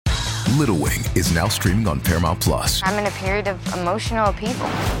Little Wing is now streaming on Paramount Plus. I'm in a period of emotional upheaval.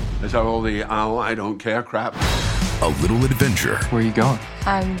 Is that all the I don't care crap? A little adventure. Where are you going?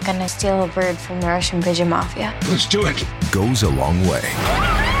 I'm gonna steal a bird from the Russian pigeon mafia. Let's do it. Goes a long way.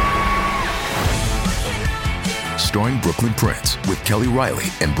 Starring Brooklyn Prince with Kelly Riley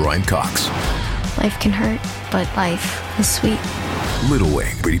and Brian Cox. Life can hurt, but life is sweet. Little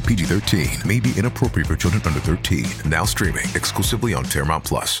Wing, rated PG-13, may be inappropriate for children under 13. Now streaming exclusively on Paramount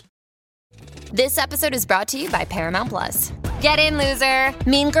Plus. This episode is brought to you by Paramount Plus. Get in, loser!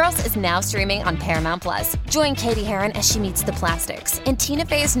 Mean Girls is now streaming on Paramount Plus. Join Katie Heron as she meets the plastics in Tina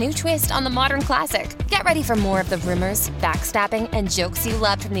Fey's new twist on the modern classic. Get ready for more of the rumors, backstabbing, and jokes you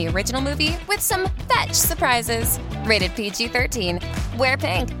loved from the original movie with some fetch surprises. Rated PG-13. Wear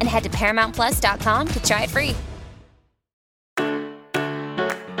pink and head to ParamountPlus.com to try it free.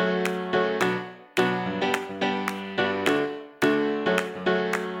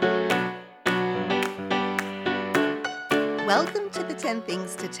 Welcome to the 10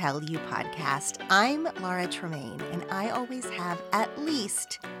 Things to Tell You podcast. I'm Laura Tremaine, and I always have at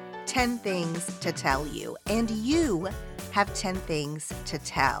least 10 things to tell you, and you have 10 things to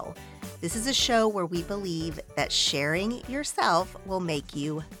tell. This is a show where we believe that sharing yourself will make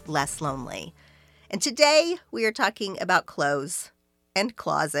you less lonely. And today we are talking about clothes and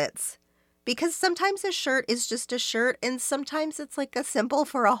closets, because sometimes a shirt is just a shirt, and sometimes it's like a symbol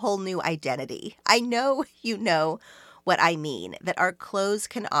for a whole new identity. I know you know what I mean, that our clothes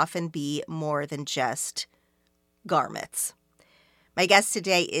can often be more than just garments. My guest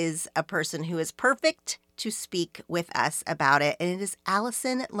today is a person who is perfect to speak with us about it, and it is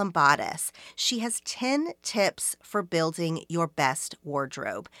Allison Lombardos. She has 10 tips for building your best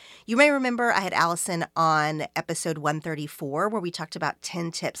wardrobe. You may remember I had Allison on episode 134, where we talked about 10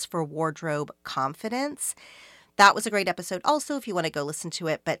 tips for wardrobe confidence. That was a great episode also, if you want to go listen to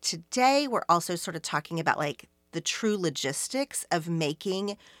it. But today we're also sort of talking about the true logistics of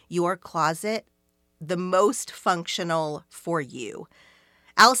making your closet the most functional for you.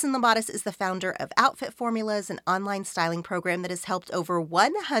 Allison Lombardos is the founder of Outfit Formulas, an online styling program that has helped over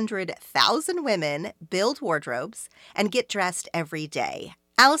 100,000 women build wardrobes and get dressed every day.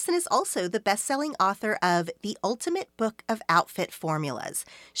 Allison is also the best-selling author of The Ultimate Book of Outfit Formulas.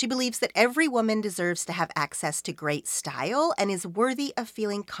 She believes that every woman deserves to have access to great style and is worthy of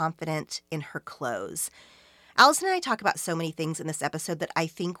feeling confident in her clothes. Allison and I talk about so many things in this episode that I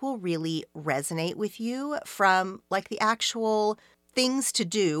think will really resonate with you, from the actual things to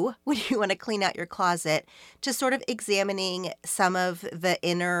do when you want to clean out your closet to sort of examining some of the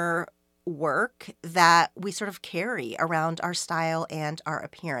inner work that we sort of carry around our style and our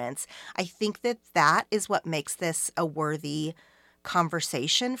appearance. I think that is what makes this a worthy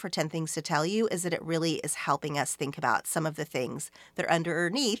conversation for 10 Things to Tell You, is that it really is helping us think about some of the things that are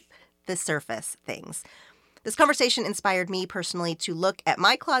underneath the surface things. This conversation inspired me personally to look at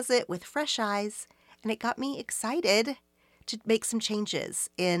my closet with fresh eyes, and it got me excited to make some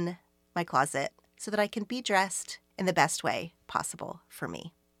changes in my closet so that I can be dressed in the best way possible for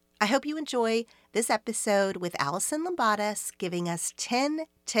me. I hope you enjoy this episode with Allison Lombardos giving us 10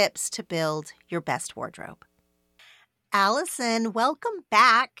 tips to build your best wardrobe. Allison, welcome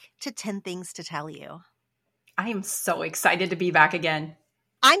back to 10 Things to Tell You. I am so excited to be back again.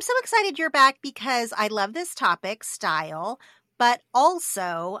 I'm so excited you're back because I love this topic, style, but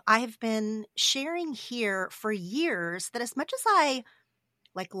also I have been sharing here for years that as much as I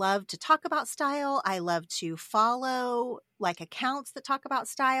love to talk about style, I love to follow accounts that talk about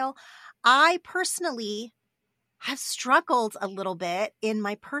style, I personally have struggled a little bit in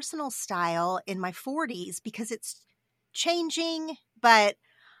my personal style in my 40s because it's changing, but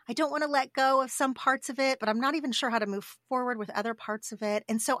I don't want to let go of some parts of it, but I'm not even sure how to move forward with other parts of it.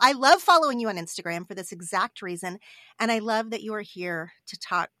 And so I love following you on Instagram for this exact reason. And I love that you are here to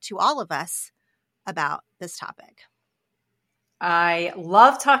talk to all of us about this topic. I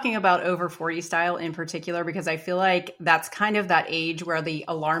love talking about over 40 style in particular, because I feel like that's kind of that age where the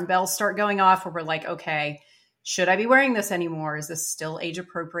alarm bells start going off, where we're like, okay, should I be wearing this anymore? Is this still age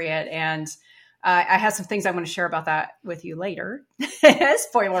appropriate? And I have some things I want to share about that with you later.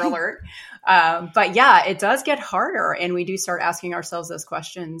 Spoiler alert. But yeah, it does get harder. And we do start asking ourselves those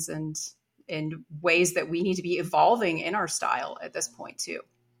questions and in ways that we need to be evolving in our style at this point too.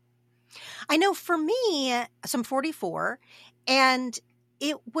 I know for me, so I'm 44, and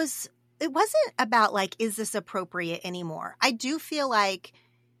it wasn't about is this appropriate anymore? I do feel like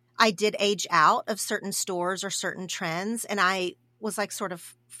I did age out of certain stores or certain trends, and I was sort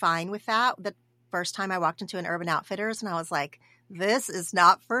of fine with that. The first time I walked into an Urban Outfitters and I was like, this is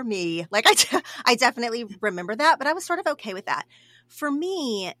not for me. I definitely remember that, but I was sort of okay with that. For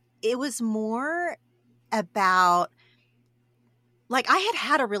me, it was more about, like, I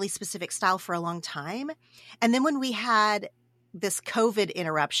had a really specific style for a long time. And then when we had this COVID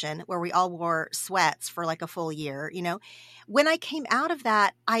interruption where we all wore sweats for like a full year, when I came out of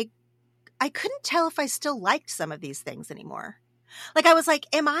that, I couldn't tell if I still liked some of these things anymore. Like, I was like,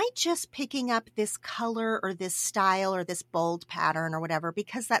 am I just picking up this color or this style or this bold pattern or whatever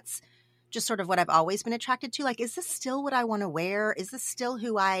because that's just sort of what I've always been attracted to? Like, is this still what I want to wear? Is this still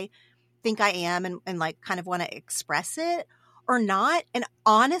who I think I am and like kind of want to express it or not? And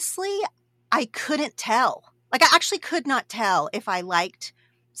honestly, I couldn't tell. Like, I actually could not tell if I liked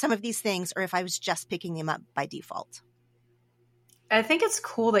some of these things or if I was just picking them up by default. I think it's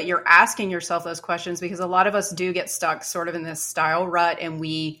cool that you're asking yourself those questions because a lot of us do get stuck sort of in this style rut and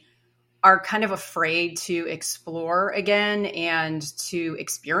we are kind of afraid to explore again and to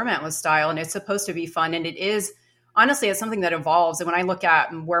experiment with style. And it's supposed to be fun. And it is, honestly, it's something that evolves. And when I look at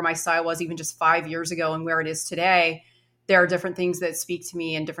where my style was even just 5 years ago and where it is today, there are different things that speak to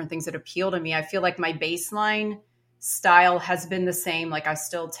me and different things that appeal to me. I feel like my baseline style has been the same. Like, I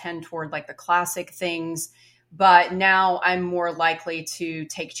still tend toward like the classic things, but now I'm more likely to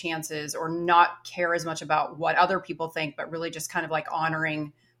take chances or not care as much about what other people think, but really just kind of like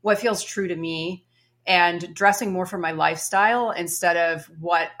honoring what feels true to me and dressing more for my lifestyle instead of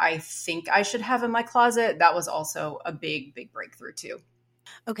what I think I should have in my closet. That was also a big, big breakthrough too.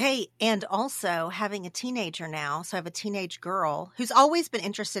 Okay. And also having a teenager now. So I have a teenage girl who's always been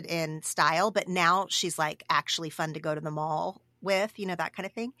interested in style, but now she's like actually fun to go to the mall with, that kind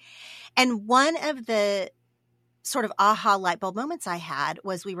of thing. And one of the sort of aha light bulb moments I had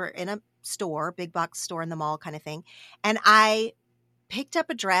was we were in a store, big box store in the mall kind of thing. And I picked up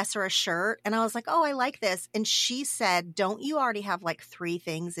a dress or a shirt and I was like, oh, I like this. And she said, don't you already have like 3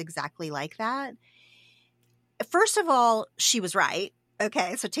 things exactly like that? First of all, she was right.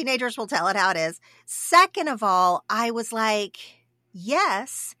 Okay, so teenagers will tell it how it is. Second of all, I was like,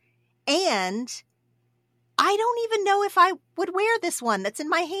 yes, and I don't even know if I would wear this one that's in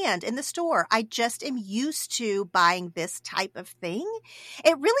my hand in the store. I just am used to buying this type of thing.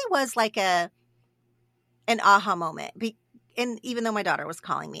 It really was like an aha moment. And even though my daughter was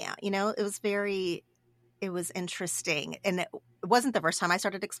calling me out, it was interesting. And it wasn't the first time I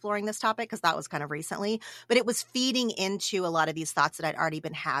started exploring this topic because that was kind of recently, but it was feeding into a lot of these thoughts that I'd already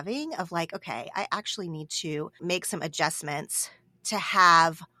been having of like, okay, I actually need to make some adjustments to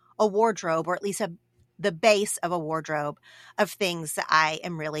have a wardrobe or at least the base of a wardrobe of things that I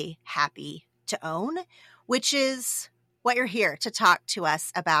am really happy to own, which is what you're here to talk to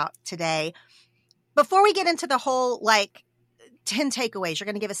us about today. Before we get into the whole like 10 takeaways, you're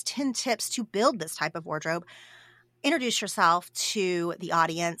going to give us 10 tips to build this type of wardrobe. Introduce yourself to the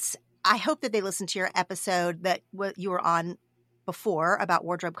audience. I hope that they listened to your episode that you were on before about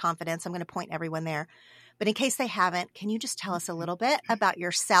wardrobe confidence. I'm going to point everyone there. But in case they haven't, can you just tell us a little bit about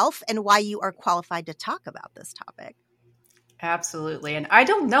yourself and why you are qualified to talk about this topic? Absolutely. And I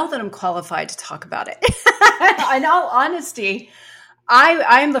don't know that I'm qualified to talk about it. In all honesty,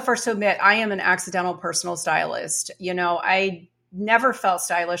 I am the first to admit I am an accidental personal stylist. I never felt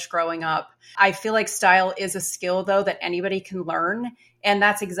stylish growing up. I feel like style is a skill, though, that anybody can learn. And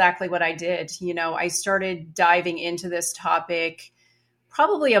that's exactly what I did. I started diving into this topic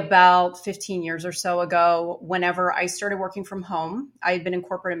probably about 15 years or so ago, whenever I started working from home. I had been in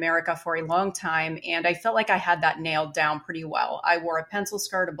corporate America for a long time, and I felt like I had that nailed down pretty well. I wore a pencil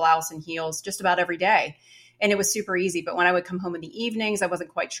skirt, a blouse, and heels just about every day. And it was super easy. But when I would come home in the evenings, I wasn't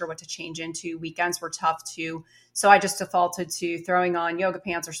quite sure what to change into. Weekends were tough too. So I just defaulted to throwing on yoga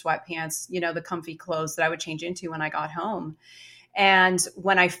pants or sweatpants, the comfy clothes that I would change into when I got home. And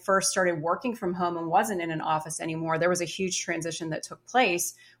when I first started working from home and wasn't in an office anymore, there was a huge transition that took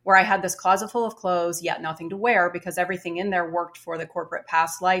place where I had this closet full of clothes, yet nothing to wear because everything in there worked for the corporate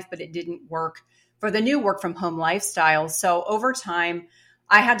past life, but it didn't work for the new work from home lifestyle. So over time,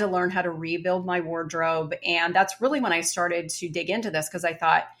 I had to learn how to rebuild my wardrobe. And that's really when I started to dig into this because I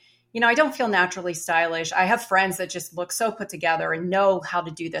thought, I don't feel naturally stylish. I have friends that just look so put together and know how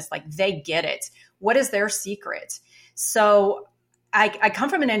to do this. Like they get it. What is their secret? So I come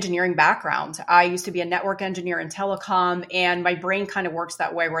from an engineering background. I used to be a network engineer in telecom, and my brain kind of works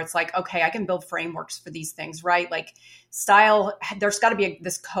that way where it's like, okay, I can build frameworks for these things, right? Like style, there's got to be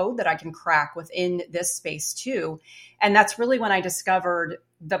this code that I can crack within this space too. And that's really when I discovered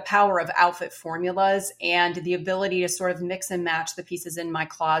the power of outfit formulas and the ability to sort of mix and match the pieces in my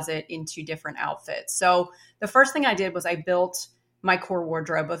closet into different outfits. So the first thing I did was I built my core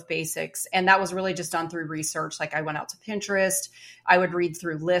wardrobe of basics. And that was really just done through research. Like I went out to Pinterest, I would read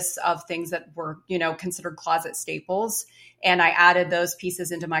through lists of things that were, considered closet staples. And I added those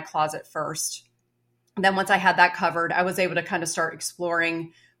pieces into my closet first. And then once I had that covered, I was able to kind of start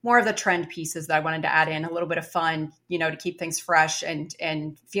exploring more of the trend pieces that I wanted to add in, a little bit of fun, to keep things fresh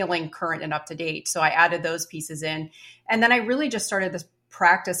and feeling current and up to date. So I added those pieces in. And then I really just started this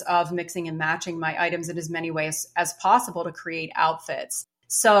practice of mixing and matching my items in as many ways as possible to create outfits.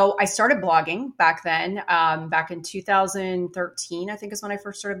 So I started blogging back then, back in 2013, I think is when I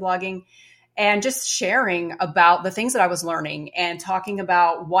first started blogging, and just sharing about the things that I was learning and talking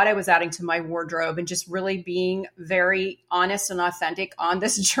about what I was adding to my wardrobe and just really being very honest and authentic on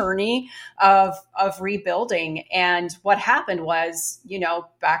this journey of rebuilding. And what happened was,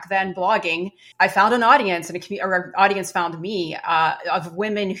 back then blogging, I found an audience and our audience found me of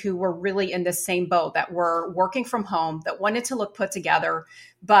women who were really in the same boat, that were working from home, that wanted to look put together,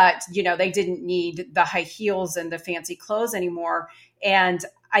 but, they didn't need the high heels and the fancy clothes anymore. And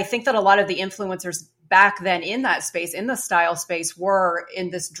I think that a lot of the influencers back then in that space, in the style space, were in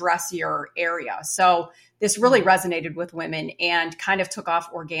this dressier area. So this really resonated with women and kind of took off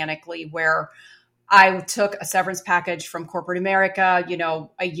organically, where I took a severance package from corporate America,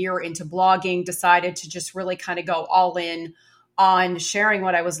 a year into blogging, decided to just really kind of go all in on sharing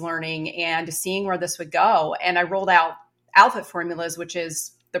what I was learning and seeing where this would go. And I rolled out Outfit Formulas, which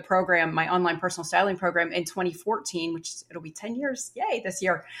is the program, my online personal styling program, in 2014, which it'll be 10 years, yay, this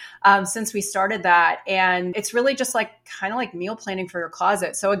year, since we started that. And it's really just kind of like meal planning for your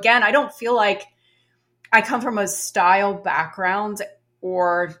closet. So again, I don't feel like I come from a style background,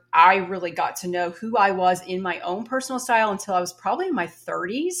 or I really got to know who I was in my own personal style until I was probably in my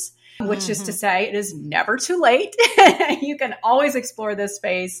 30s. Which is to say, it is never too late. You can always explore this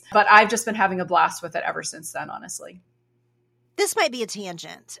space, but I've just been having a blast with it ever since then, honestly. This might be a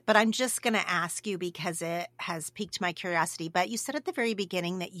tangent, but I'm just going to ask you because it has piqued my curiosity. But you said at the very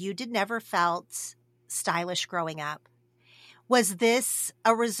beginning that you never felt stylish growing up. Was this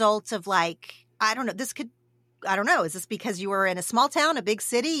a result of is this because you were in a small town, a big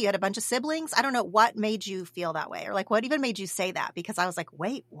city, you had a bunch of siblings? I don't know. What made you feel that way? Or what even made you say that? Because I was like,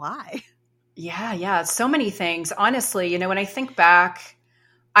 wait, why? Yeah. So many things. Honestly, when I think back,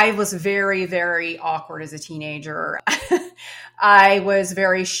 I was very, very awkward as a teenager. I was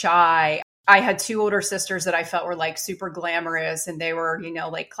very shy. I had two older sisters that I felt were super glamorous, and they were,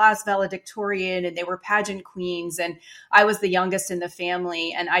 class valedictorian, and they were pageant queens. And I was the youngest in the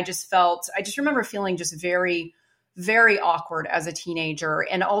family. And I just remember feeling just very, very awkward as a teenager.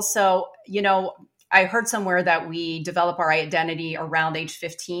 And also, I heard somewhere that we develop our identity around age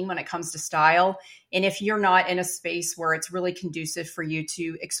 15 when it comes to style. And if you're not in a space where it's really conducive for you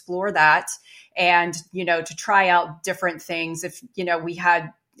to explore that and, to try out different things,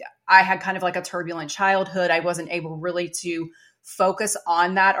 I had kind of a turbulent childhood. I wasn't able really to focus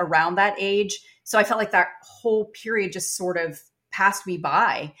on that around that age. So I felt like that whole period just sort of passed me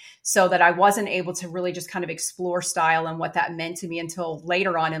by, so that I wasn't able to really just kind of explore style and what that meant to me until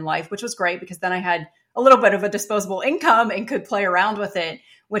later on in life, which was great because then I had a little bit of a disposable income and could play around with it,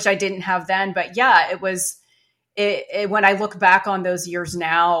 which I didn't have then. But yeah, when I look back on those years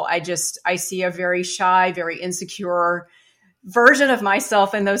now, I see a very shy, very insecure version of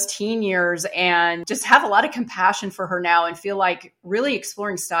myself in those teen years, and just have a lot of compassion for her now, and feel like really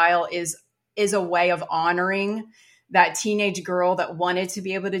exploring style is a way of honoring that teenage girl that wanted to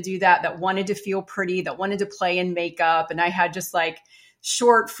be able to do that wanted to feel pretty, that wanted to play in makeup. And I had just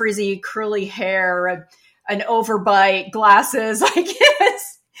short, frizzy, curly hair, an overbite, glasses. The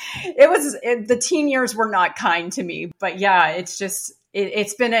teen years were not kind to me. But yeah,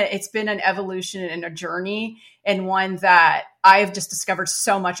 it's been an evolution and a journey, and one that I've just discovered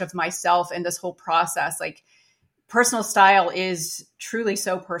so much of myself in this whole process. Personal style is truly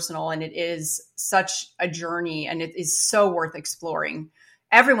so personal, and it is such a journey, and it is so worth exploring.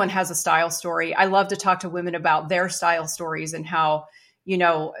 Everyone has a style story. I love to talk to women about their style stories and how,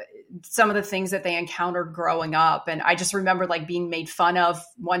 some of the things that they encountered growing up. And I just remember being made fun of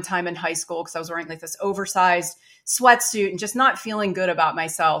one time in high school because I was wearing this oversized sweatsuit and just not feeling good about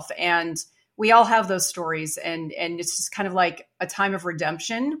myself. And we all have those stories, and it's just kind of a time of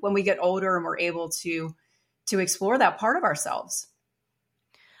redemption when we get older and we're able to explore that part of ourselves.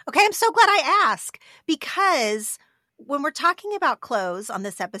 Okay, I'm so glad I asked, because when we're talking about clothes on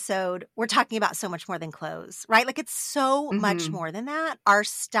this episode, we're talking about so much more than clothes, right? It's so much more than that. Our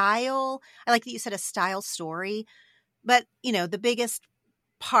style, I like that you said a style story, but the biggest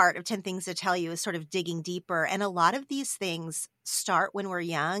part of 10 Things to Tell You is sort of digging deeper. And a lot of these things start when we're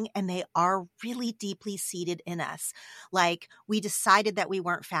young, and they are really deeply seated in us. Like, we decided that we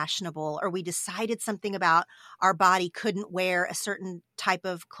weren't fashionable, or we decided something about our body couldn't wear a certain type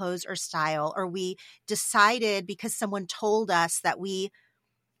of clothes or style, or we decided because someone told us that we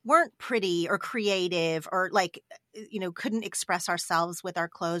weren't pretty or creative, or like, couldn't express ourselves with our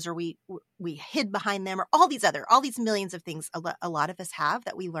clothes, or we hid behind them, or all these millions of things a lot of us have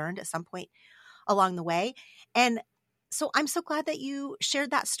that we learned at some point along the way. And so I'm so glad that you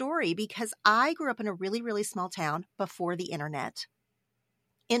shared that story, because I grew up in a really, really small town before the internet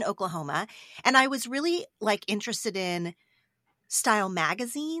in Oklahoma. And I was really like interested in style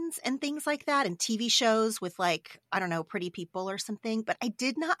magazines and things like that, and TV shows with like, I don't know, pretty people or something. But I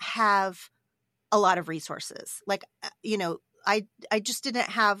did not have a lot of resources. Like, I just didn't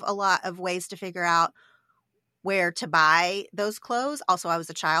have a lot of ways to figure out where to buy those clothes. Also, I was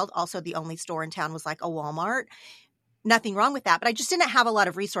a child. Also, the only store in town was like a Walmart. Nothing wrong with that, but I just didn't have a lot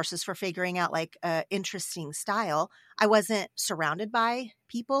of resources for figuring out like interesting style. I wasn't surrounded by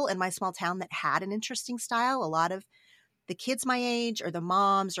people in my small town that had an interesting style. A lot of the kids my age, or the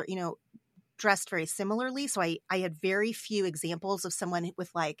moms, or, dressed very similarly. So I had very few examples of someone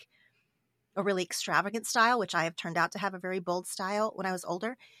with like a really extravagant style, which I have turned out to have a very bold style when I was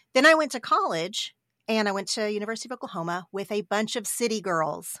older. Then I went to college, and I went to University of Oklahoma with a bunch of city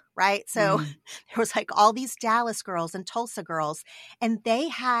girls, right? So there was like all these Dallas girls and Tulsa girls, and they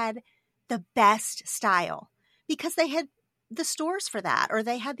had the best style because they had the stores for that, or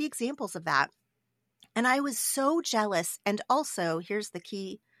they had the examples of that. And I was so jealous. And also, here's the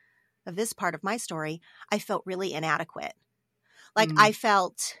key of this part of my story, I felt really inadequate. Like, I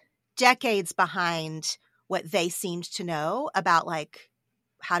felt decades behind what they seemed to know about like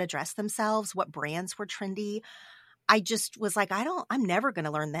how to dress themselves, what brands were trendy. I just was like, I'm never going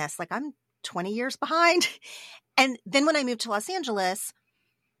to learn this. Like, I'm 20 years behind. And then when I moved to Los Angeles,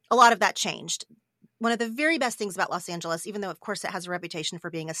 a lot of that changed. One of the very best things about Los Angeles, even though of course it has a reputation for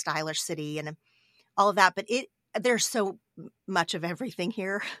being a stylish city and all of that, but there's so much of everything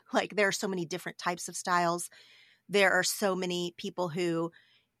here. Like, there are so many different types of styles. There are so many people who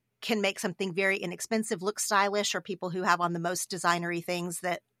can make something very inexpensive look stylish, or people who have on the most designery things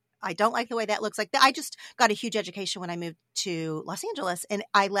that I don't like the way that looks. Like, I just got a huge education when I moved to Los Angeles, and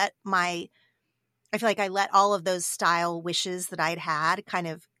I feel like I let all of those style wishes that I'd had kind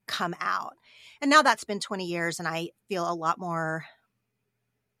of come out. And now that's been 20 years, and I feel a lot more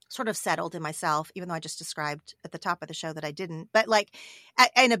sort of settled in myself, even though I just described at the top of the show that I didn't. But like,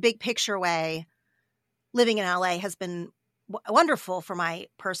 in a big picture way, living in LA has been wonderful for my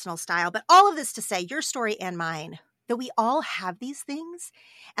personal style. But all of this to say, your story and mine, that we all have these things.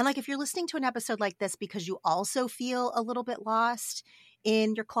 And like, if you're listening to an episode like this because you also feel a little bit lost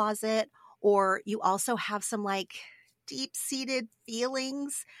in your closet, or you also have some like deep-seated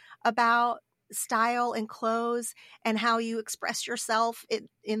feelings about style and clothes and how you express yourself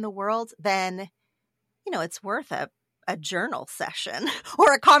in the world, then, it's worth a journal session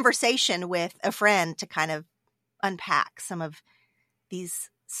or a conversation with a friend to kind of unpack some of these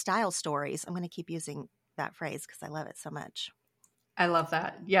style stories. I'm going to keep using that phrase because I love it so much. I love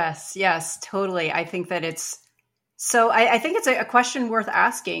that. Yes, totally. I think that I think it's a question worth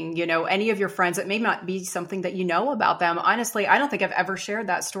asking, any of your friends. It may not be something that you know about them. Honestly, I don't think I've ever shared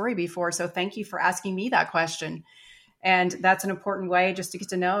that story before. So thank you for asking me that question. And that's an important way just to get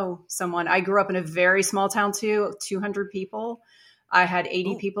to know someone. I grew up in a very small town too, 200 people. I had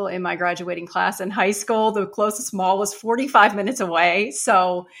 80 people in my graduating class in high school. The closest mall was 45 minutes away.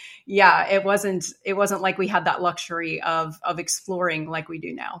 So yeah, it wasn't like we had that luxury of exploring like we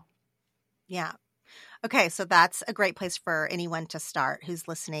do now. Yeah. Okay, so that's a great place for anyone to start who's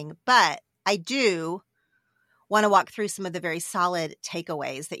listening. But I do want to walk through some of the very solid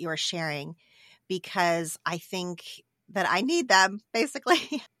takeaways that you are sharing, because I think that I need them,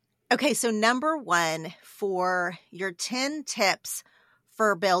 basically. Okay, so number 1 for your 10 tips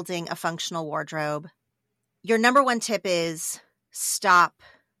for building a functional wardrobe, your number 1 tip is stop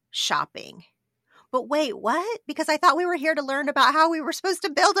shopping. But wait, what? Because I thought we were here to learn about how we were supposed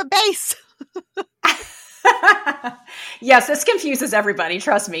to build a base. Yes, this confuses everybody,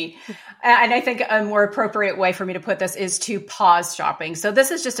 trust me. And I think a more appropriate way for me to put this is to pause shopping. So this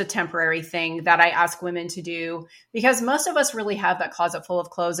is just a temporary thing that I ask women to do, because most of us really have that closet full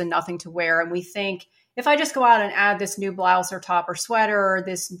of clothes and nothing to wear. And we think If I just go out and add this new blouse or top or sweater or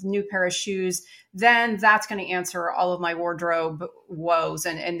this new pair of shoes, then that's going to answer all of my wardrobe woes.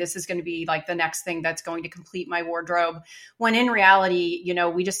 And this is going to be like the next thing that's going to complete my wardrobe. When in reality,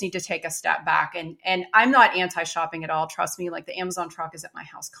 we just need to take a step back. And I'm not anti-shopping at all. Trust me, like the Amazon truck is at my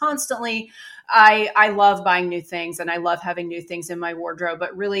house constantly. I love buying new things and I love having new things in my wardrobe.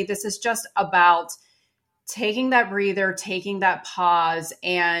 But really, this is just about taking that breather, taking that pause,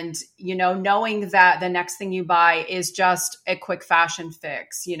 and, knowing that the next thing you buy is just a quick fashion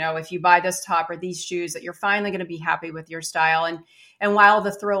fix. If you buy this top or these shoes, that you're finally going to be happy with your style. And while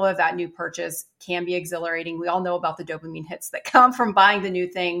the thrill of that new purchase can be exhilarating, we all know about the dopamine hits that come from buying the new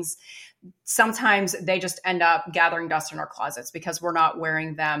things. Sometimes they just end up gathering dust in our closets because we're not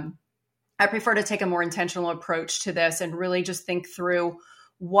wearing them. I prefer to take a more intentional approach to this and really just think through,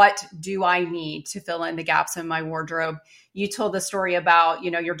 what do I need to fill in the gaps in my wardrobe? You told the story about,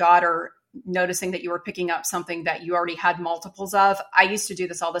 your daughter noticing that you were picking up something that you already had multiples of. I used to do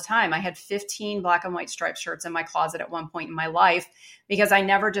this all the time. I had 15 black and white striped shirts in my closet at one point in my life because I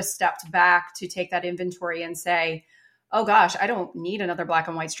never just stepped back to take that inventory and say, oh gosh, I don't need another black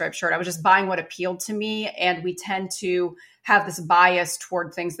and white striped shirt. I was just buying what appealed to me. And we tend to have this bias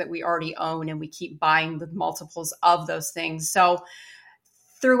toward things that we already own, and we keep buying the multiples of those things. So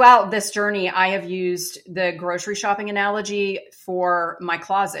throughout this journey, I have used the grocery shopping analogy for my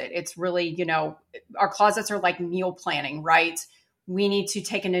closet. It's really, our closets are like meal planning, right? We need to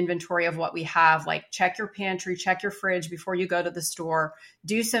take an inventory of what we have, like check your pantry, check your fridge before you go to the store,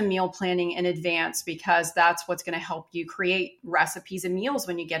 do some meal planning in advance, because that's what's going to help you create recipes and meals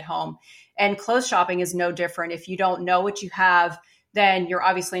when you get home. And clothes shopping is no different. If you don't know what you have, then you're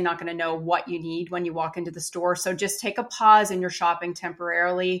obviously not going to know what you need when you walk into the store. So just take a pause in your shopping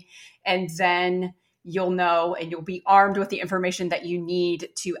temporarily, and then you'll know, and you'll be armed with the information that you need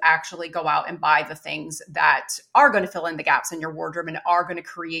to actually go out and buy the things that are going to fill in the gaps in your wardrobe and are going to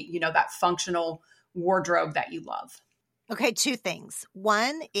create, that functional wardrobe that you love. Okay, two things.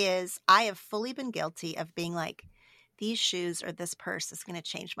 One is I have fully been guilty of being like, these shoes or this purse is going to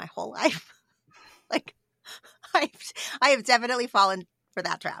change my whole life. Like, I have definitely fallen for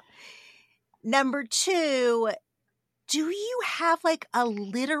that trap. Number two, do you have like a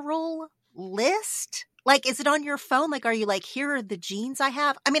literal list? Like, is it on your phone? Like, are you like, here are the jeans I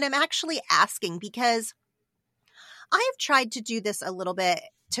have? I mean, I'm actually asking because I have tried to do this a little bit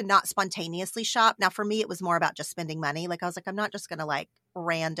to not spontaneously shop. Now, for me, it was more about just spending money. Like, I was like, I'm not just going to like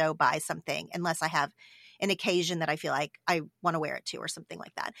rando buy something unless I have an occasion that I feel like I want to wear it to or something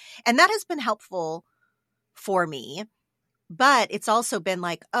like that. And that has been helpful for me, but it's also been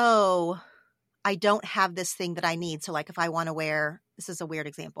like, oh, I don't have this thing that I need. So like if I want to wear, this is a weird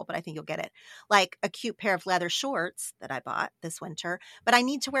example, but I think you'll get it, like a cute pair of leather shorts that I bought this winter, but I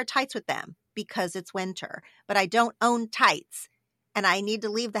need to wear tights with them because it's winter, but I don't own tights and I need to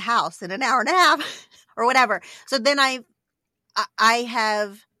leave the house in an hour and a half or whatever. So then I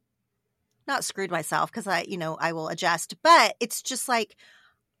have not screwed myself because I will adjust, but it's just like,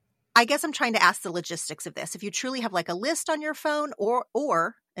 I guess I'm trying to ask the logistics of this. If you truly have like a list on your phone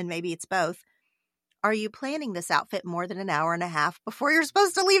or, and maybe it's both, are you planning this outfit more than an hour and a half before you're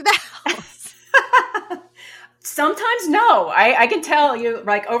supposed to leave the house? Sometimes no. I can tell you,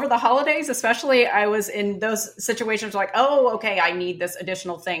 like over the holidays, especially, I was in those situations like, oh, okay, I need this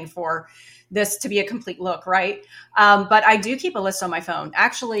additional thing for this to be a complete look, right? But I do keep a list on my phone.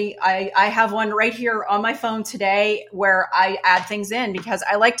 Actually, I have one right here on my phone today where I add things in because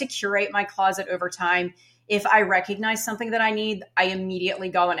I like to curate my closet over time. If I recognize something that I need, I immediately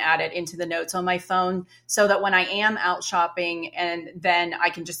go and add it into the notes on my phone so that when I am out shopping, and then I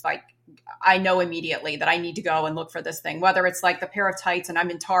can just like, I know immediately that I need to go and look for this thing, whether it's like the pair of tights and I'm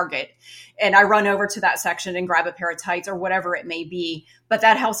in Target and I run over to that section and grab a pair of tights or whatever it may be. But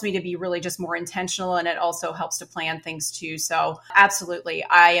that helps me to be really just more intentional, and it also helps to plan things too. So absolutely,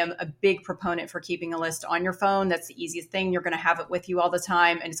 I am a big proponent for keeping a list on your phone. That's the easiest thing. You're going to have it with you all the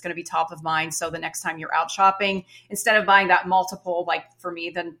time, and it's going to be top of mind. So the next time you're out shopping, instead of buying that multiple, like for me,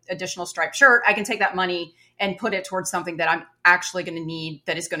 the additional striped shirt, I can take that money and put it towards something that I'm actually going to need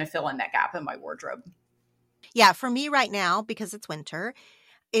that is going to fill in that gap in my wardrobe. Yeah, for me right now, because it's winter,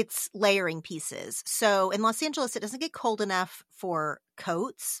 it's layering pieces. So in Los Angeles, it doesn't get cold enough for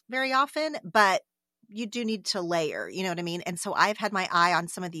coats very often, but you do need to layer, you know what I mean? And so I've had my eye on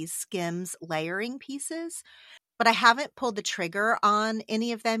some of these Skims layering pieces, but I haven't pulled the trigger on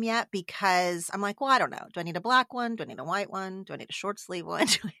any of them yet because I'm like, well, I don't know. Do I need a black one? Do I need a white one? Do I need a short sleeve one?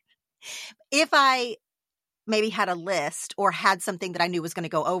 If I maybe had a list or had something that I knew was going to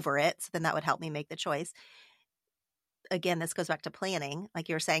go over it, so then that would help me make the choice. Again, this goes back to planning, like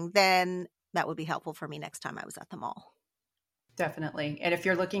you were saying, then that would be helpful for me next time I was at the mall. Definitely. And if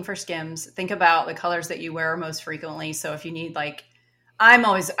you're looking for Skims, think about the colors that you wear most frequently. So if you need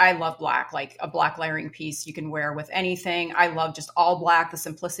I love black, like a black layering piece you can wear with anything. I love just all black, the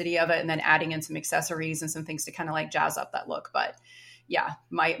simplicity of it, and then adding in some accessories and some things to kind of like jazz up that look. But yeah,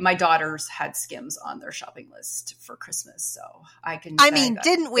 my daughters had Skims on their shopping list for Christmas. So I can say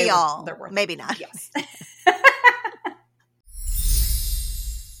didn't we all? They're worth Maybe not. Yes.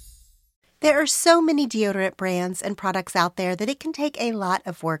 There are so many deodorant brands and products out there that it can take a lot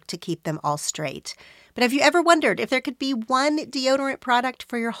of work to keep them all straight. But have you ever wondered if there could be one deodorant product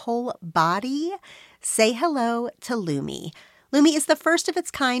for your whole body? Say hello to Lume. Lume is the first of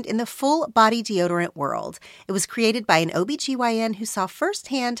its kind in the full body deodorant world. It was created by an OBGYN who saw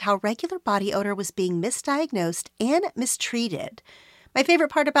firsthand how regular body odor was being misdiagnosed and mistreated. My favorite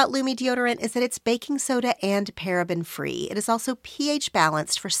part about Lume deodorant is that it's baking soda and paraben free. It is also pH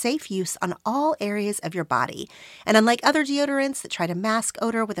balanced for safe use on all areas of your body. And unlike other deodorants that try to mask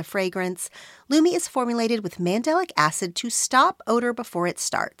odor with a fragrance, Lume is formulated with mandelic acid to stop odor before it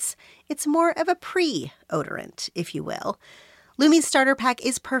starts. It's more of a pre-odorant, if you will. Lume's starter pack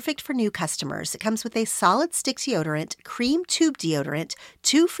is perfect for new customers. It comes with a solid stick deodorant, cream tube deodorant,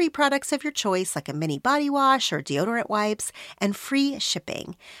 2 free products of your choice like a mini body wash or deodorant wipes, and free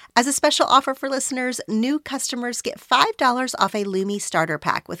shipping. As a special offer for listeners, new customers get $5 off a Lume starter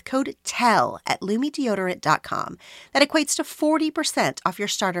pack with code TELL at lumedeodorant.com. That equates to 40% off your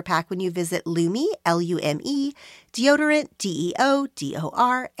starter pack when you visit Lume, Lume, deodorant,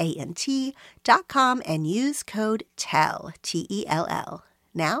 deodorant.com and use code TELL, TELL.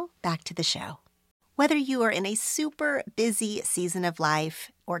 Now, back to the show. Whether you are in a super busy season of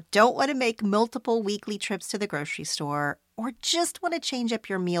life or don't want to make multiple weekly trips to the grocery store or just want to change up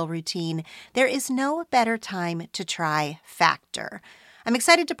your meal routine, there is no better time to try Factor. I'm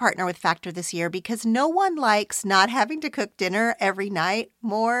excited to partner with Factor this year because no one likes not having to cook dinner every night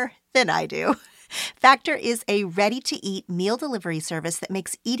more than I do. Factor is a ready-to-eat meal delivery service that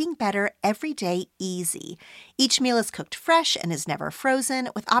makes eating better every day easy. Each meal is cooked fresh and is never frozen,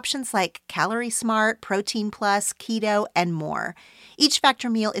 with options like Calorie Smart, Protein Plus, Keto, and more. Each Factor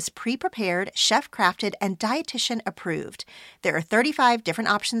meal is pre-prepared, chef-crafted, and dietitian approved. There are 35 different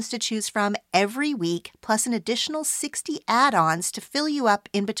options to choose from every week, plus an additional 60 add-ons to fill you up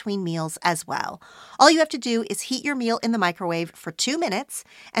in between meals as well. All you have to do is heat your meal in the microwave for 2 minutes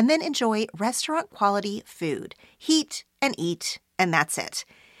and then enjoy restaurant-quality food. Heat and eat, and that's it.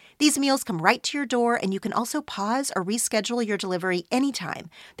 These meals come right to your door, and you can also pause or reschedule your delivery anytime.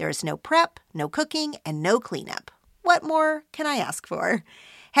 There is no prep, no cooking, and no cleanup. What more can I ask for?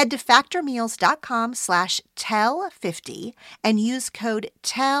 Head to factormeals.com/tell50 and use code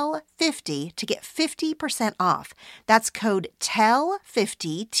TELL50 to get 50% off. That's code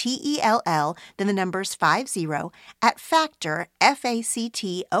TELL50, TELL, then the numbers 50 at Factor,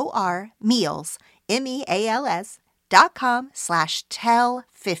 FACTOR, meals,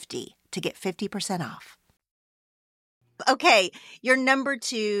 MEALS.com/tell50 to get 50% off. Okay, your number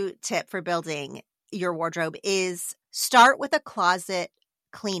 2 tip for building your wardrobe is start with a closet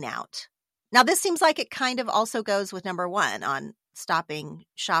clean out. Now, this seems like it kind of also goes with number 1 on stopping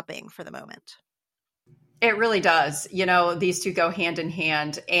shopping for the moment. It really does. You know, these two go hand in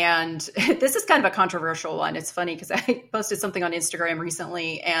hand. And this is kind of a controversial one. It's funny because I posted something on Instagram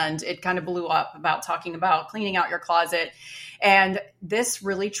recently and it kind of blew up about talking about cleaning out your closet. And this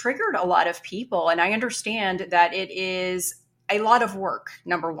really triggered a lot of people. And I understand that it is a lot of work,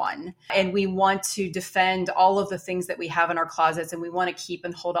 number 1. And we want to defend all of the things that we have in our closets and we want to keep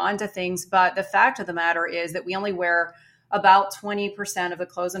and hold on to things. But the fact of the matter is that we only wear about 20% of the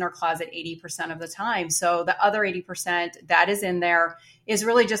clothes in our closet 80% of the time. So the other 80% that is in there is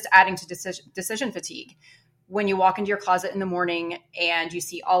really just adding to decision fatigue. When you walk into your closet in the morning and you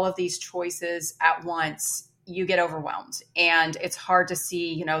see all of these choices at once, you get overwhelmed. And it's hard to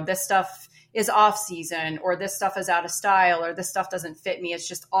see, you know, this stuff is off season or this stuff is out of style or this stuff doesn't fit me. It's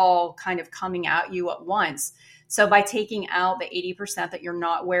just all kind of coming at you at once. So by taking out the 80% that you're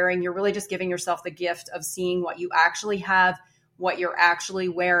not wearing, you're really just giving yourself the gift of seeing what you actually have, what you're actually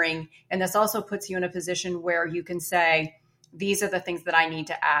wearing. And this also puts you in a position where you can say, these are the things that I need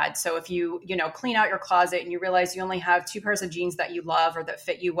to add. So if you clean out your closet and you realize you only have 2 pairs of jeans that you love or that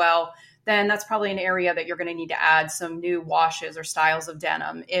fit you well, then that's probably an area that you're going to need to add some new washes or styles of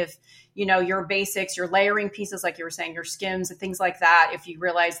denim. If, you know, your basics, your layering pieces, like you were saying, your Skims and things like that, if you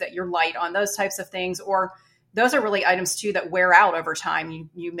realize that you're light on those types of things, or those are really items too that wear out over time.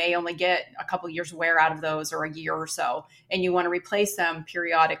 You may only get a couple of years wear out of those or a year or so, and you want to replace them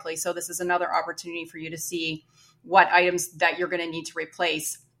periodically. So this is another opportunity for you to see what items that you're going to need to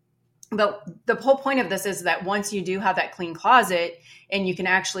replace. But the whole point of this is that once you do have that clean closet and you can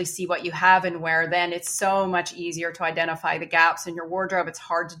actually see what you have and where, then it's so much easier to identify the gaps in your wardrobe. It's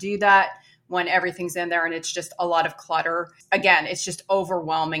hard to do that when everything's in there and it's just a lot of clutter. Again, it's just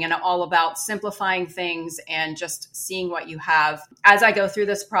overwhelming, and I'm all about simplifying things and just seeing what you have. As I go through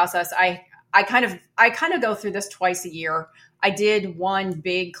this process, I kind of go through this twice a year. I did one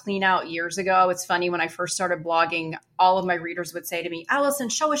big clean out years ago. It's funny, when I first started blogging, all of my readers would say to me, Allison,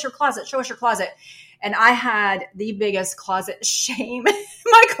 show us your closet, show us your closet. And I had the biggest closet shame.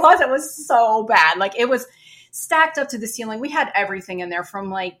 My closet was so bad. Like, it was stacked up to the ceiling. We had everything in there, from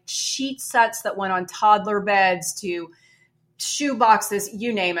like sheet sets that went on toddler beds to shoe boxes,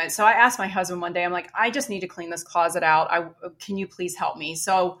 you name it. So I asked my husband one day, I'm like, I just need to clean this closet out. Can you please help me?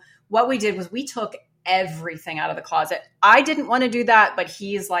 So what we did was we took everything out of the closet. I didn't want to do that, but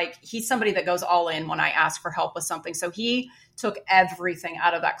he's somebody that goes all in when I ask for help with something. So he took everything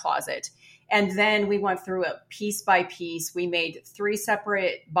out of that closet. And then we went through it piece by piece. We made 3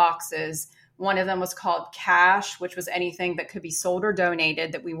 separate boxes. One of them was called cash, which was anything that could be sold or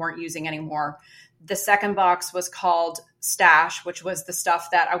donated that we weren't using anymore. The second box was called stash, which was the stuff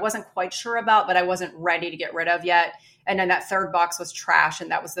that I wasn't quite sure about, but I wasn't ready to get rid of yet. And then that third box was trash. And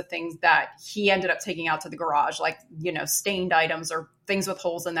that was the things that he ended up taking out to the garage, like, stained items or things with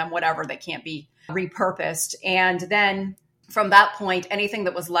holes in them, whatever, that can't be repurposed. And then from that point, anything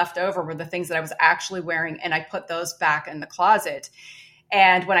that was left over were the things that I was actually wearing. And I put those back in the closet.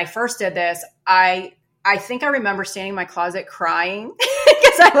 And when I first did this, I think I remember standing in my closet crying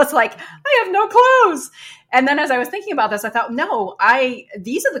because I was like, I have no clothes. And then as I was thinking about this, I thought, no,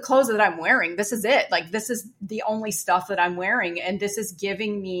 these are the clothes that I'm wearing. This is it. Like, this is the only stuff that I'm wearing. And this is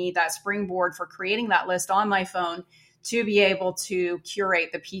giving me that springboard for creating that list on my phone to be able to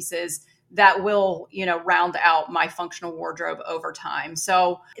curate the pieces that will, round out my functional wardrobe over time.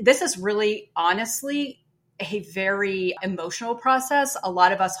 So this is really, honestly, a very emotional process. A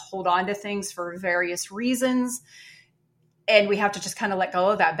lot of us hold on to things for various reasons. And we have to just kind of let go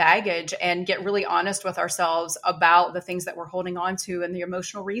of that baggage and get really honest with ourselves about the things that we're holding on to and the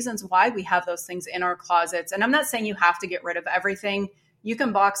emotional reasons why we have those things in our closets. And I'm not saying you have to get rid of everything. You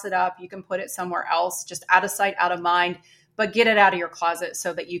can box it up. You can put it somewhere else, just out of sight, out of mind, but get it out of your closet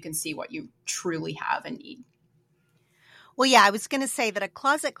so that you can see what you truly have and need. Well, yeah, I was going to say that a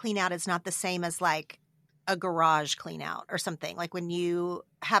closet clean out is not the same as like a garage clean out or something. Like when you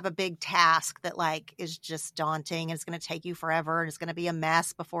have a big task that like is just daunting and it's going to take you forever and it's going to be a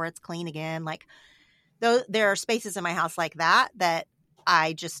mess before it's clean again. Like there are spaces in my house like that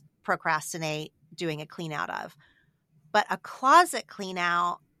I just procrastinate doing a clean out of. But a closet clean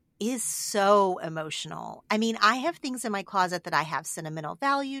out is so emotional. I mean, I have things in my closet that I have sentimental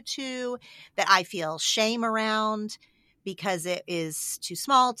value to, that I feel shame around because it is too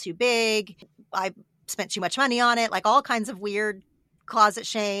small, too big. I spent too much money on it, like all kinds of weird closet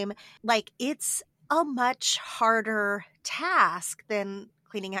shame. Like, it's a much harder task than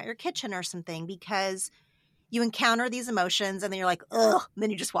cleaning out your kitchen or something, because you encounter these emotions and then you're like, ugh, and then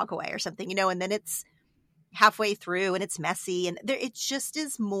you just walk away or something, and then it's halfway through and it's messy, and it just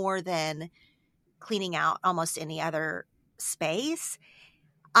is more than cleaning out almost any other space.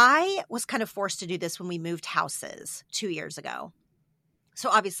 I was kind of forced to do this when we moved houses 2 years ago. So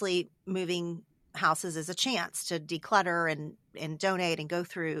obviously moving houses is a chance to declutter and donate and go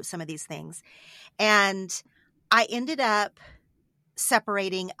through some of these things. And I ended up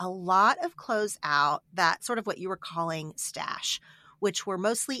separating a lot of clothes out, that sort of what you were calling stash, which were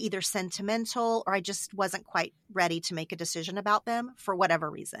mostly either sentimental or I just wasn't quite ready to make a decision about them for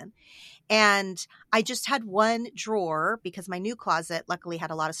whatever reason. And I just had one drawer because my new closet luckily had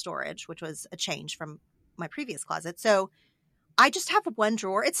a lot of storage, which was a change from my previous closet. So I just have one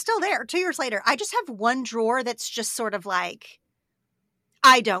drawer. It's still there 2 years later. I just have one drawer that's just sort of like,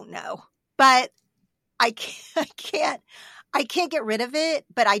 I don't know, but I can't get rid of it,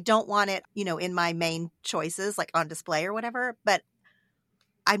 but I don't want it, in my main choices, like on display or whatever, but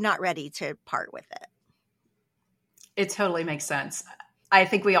I'm not ready to part with it. It totally makes sense. I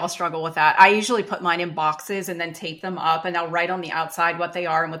think we all struggle with that. I usually put mine in boxes and then tape them up, and I'll write on the outside what they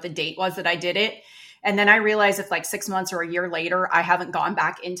are and what the date was that I did it. And then I realize if like 6 months or a year later, I haven't gone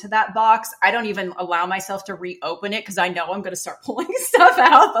back into that box, I don't even allow myself to reopen it because I know I'm going to start pulling stuff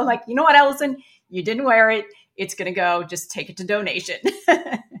out. I'm like, you know what, Allison, you didn't wear it. It's going to go. Just take it to donation.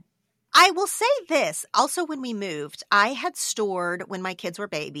 I will say this. Also, when we moved, I had stored, when my kids were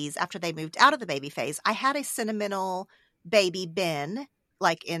babies, after they moved out of the baby phase, I had a sentimental baby bin,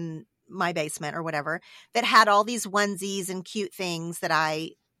 like in my basement or whatever, that had all these onesies and cute things that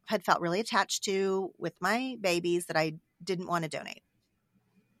I had felt really attached to with my babies that I didn't want to donate.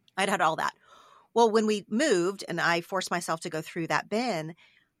 I'd had all that. Well, when we moved and I forced myself to go through that bin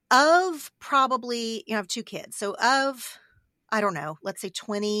of probably, I have 2 kids. So of, I don't know, let's say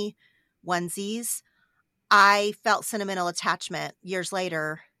 20 onesies, I felt sentimental attachment years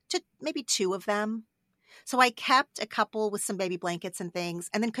later to maybe 2 of them. So I kept a couple with some baby blankets and things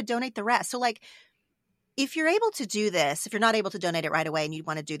and then could donate the rest. So like, if you're able to do this, if you're not able to donate it right away and you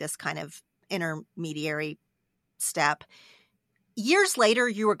want to do this kind of intermediary step, years later,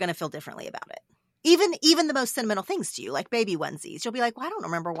 you are going to feel differently about it. Even the most sentimental things to you, like baby onesies, you'll be like, well, I don't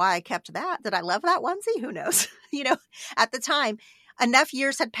remember why I kept that. Did I love that onesie? Who knows? At the time, enough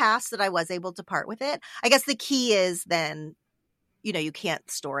years had passed that I was able to part with it. I guess the key is then, you can't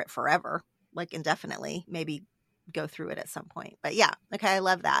store it forever, like indefinitely, maybe go through it at some point. But yeah, okay, I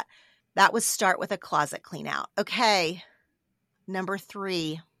love that. That was start with a closet clean out. Okay, number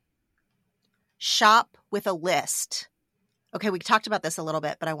 3, shop with a list. Okay, we talked about this a little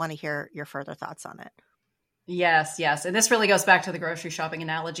bit, but I want to hear your further thoughts on it. Yes. And this really goes back to the grocery shopping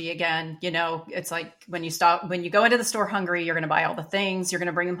analogy again. It's like when you go into the store hungry, you're going to buy all the things, you're going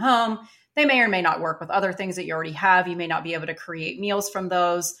to bring them home. They may or may not work with other things that you already have. You may not be able to create meals from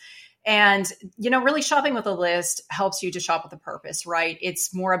those. And, really shopping with a list helps you to shop with a purpose, right?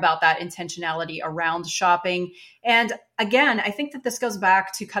 It's more about that intentionality around shopping. And again, I think that this goes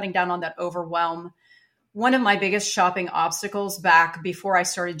back to cutting down on that overwhelm. One of my biggest shopping obstacles back before I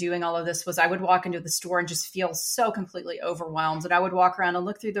started doing all of this was I would walk into the store and just feel so completely overwhelmed. And I would walk around and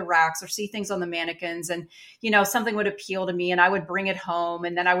look through the racks or see things on the mannequins and, something would appeal to me and I would bring it home.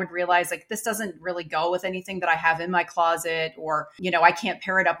 And then I would realize like, this doesn't really go with anything that I have in my closet or, I can't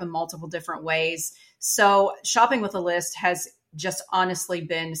pair it up in multiple different ways. So shopping with a list has just honestly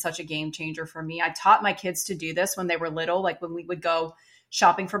been such a game changer for me. I taught my kids to do this when they were little, like when we would go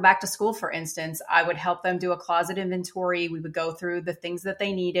shopping for back to school, for instance, I would help them do a closet inventory. We would go through the things that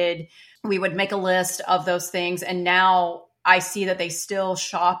they needed. We would make a list of those things. And now I see that they still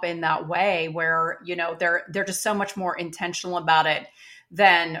shop in that way where, they're just so much more intentional about it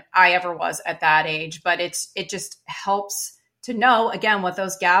than I ever was at that age. But it just helps to know, again, what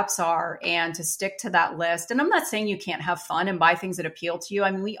those gaps are and to stick to that list. And I'm not saying you can't have fun and buy things that appeal to you.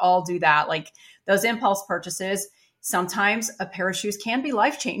 I mean, we all do that. Like those impulse purchases, sometimes a pair of shoes can be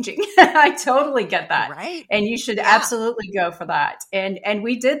life-changing. I totally get that. Right. And you should absolutely go for that. And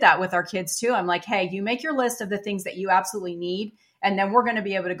we did that with our kids too. I'm like, hey, you make your list of the things that you absolutely need, and then we're going to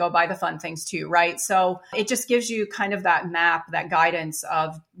be able to go buy the fun things too, right? So it just gives you kind of that map, that guidance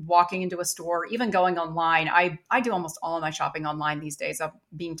of walking into a store, even going online. I do almost all of my shopping online these days, I'm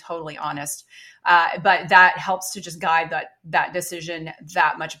being totally honest. But that helps to just guide that decision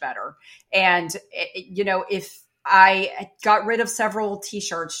that much better. And, if I got rid of several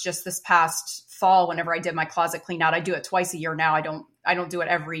t-shirts just this past fall, whenever I did my closet clean out. I do it twice a year now. I don't do it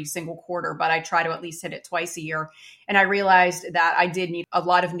every single quarter, but I try to at least hit it twice a year. And I realized that I did need a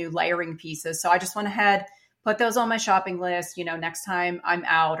lot of new layering pieces. So I just went ahead, put those on my shopping list. Next time I'm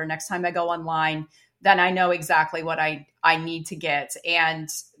out or next time I go online, then I know exactly what I need to get. And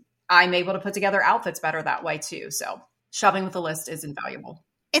I'm able to put together outfits better that way too. So shopping with a list is invaluable.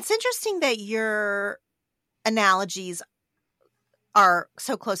 It's interesting that your analogies are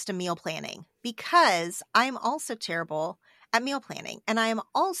so close to meal planning because I'm also terrible at meal planning. And I am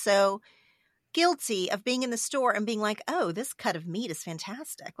also guilty of being in the store and being like, oh, this cut of meat is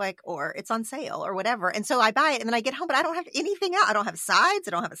fantastic, or it's on sale or whatever. And so I buy it and then I get home, but I don't have anything else. I don't have sides.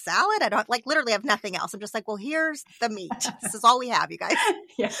 I don't have a salad. I don't literally have nothing else. I'm just like, well, here's the meat. This is all we have, you guys.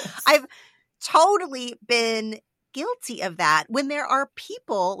 Yes. I've totally been guilty of that when there are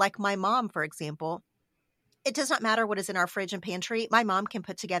people like my mom, for example. It does not matter what is in our fridge and pantry. My mom can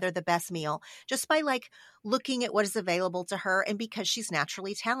put together the best meal just by looking at what is available to her and because she's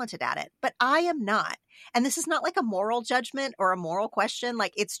naturally talented at it. But I am not. And this is not like a moral judgment or a moral question.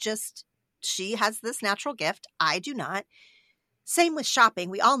 It's just she has this natural gift. I do not. Same with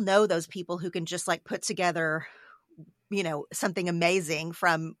shopping. We all know those people who can just put together, something amazing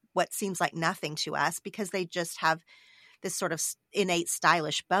from what seems like nothing to us because they just have this sort of innate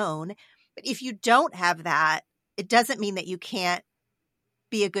stylish bone. But if you don't have that, it doesn't mean that you can't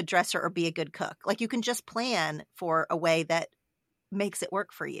be a good dresser or be a good cook. You can just plan for a way that makes it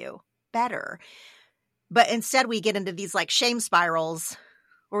work for you better. But instead we get into these shame spirals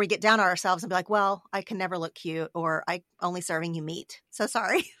where we get down on ourselves and be like, well, I can never look cute or I'm only serving you meat. So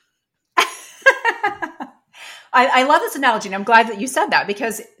sorry. I love this analogy, and I'm glad that you said that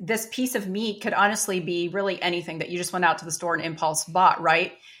because this piece of meat could honestly be really anything that you just went out to the store and impulse bought,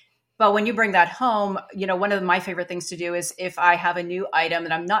 right? But when you bring that home, one of my favorite things to do is if I have a new item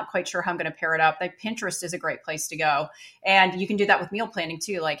and I'm not quite sure how I'm going to pair it up, like Pinterest is a great place to go. And you can do that with meal planning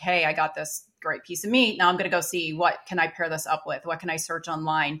too. Like, hey, I got this great piece of meat. Now I'm going to go see what can I pair this up with? What can I search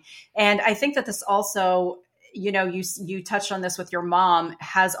online? And I think that this also, you touched on this with your mom,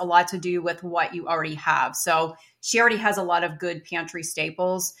 has a lot to do with what you already have. So she already has a lot of good pantry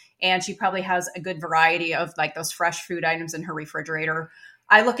staples, and she probably has a good variety of like those fresh food items in her refrigerator.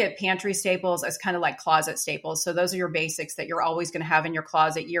 I look at pantry staples as kind of like closet staples. So those are your basics that you're always going to have in your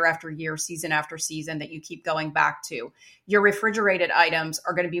closet year after year, season after season, that you keep going back to. Your refrigerated items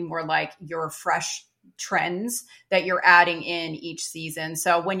are going to be more like your fresh trends that you're adding in each season.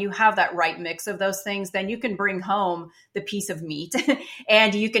 So when you have that right mix of those things, then you can bring home the piece of meat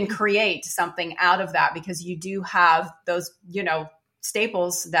and you can create something out of that, because you do have those,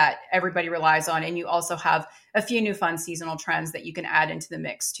 staples that everybody relies on. And you also have a few new fun seasonal trends that you can add into the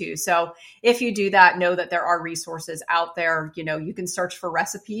mix too. So if you do that, know that there are resources out there. You can search for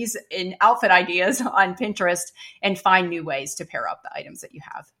recipes and outfit ideas on Pinterest and find new ways to pair up the items that you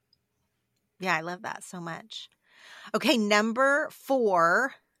have. Yeah, I love that so much. Okay, number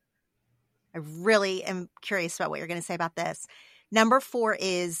 4. I really am curious about what you're going to say about this. Number 4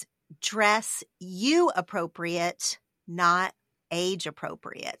 is dress you appropriate, not age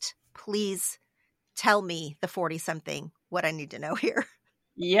appropriate. Please tell me, the 40-something, what I need to know here.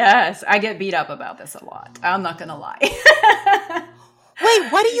 Yes, I get beat up about this a lot. I'm not going to lie.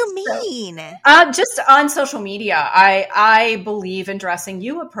 Wait, what do you mean? Just on social media, I believe in dressing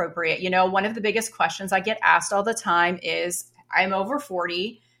you appropriate. One of the biggest questions I get asked all the time is, I'm over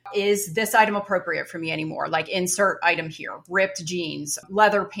 40. Is this item appropriate for me anymore? Like, insert item here, ripped jeans,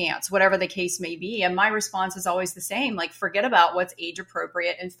 leather pants, whatever the case may be. And my response is always the same. Like, forget about what's age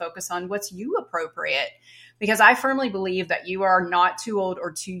appropriate and focus on what's you appropriate. Because I firmly believe that you are not too old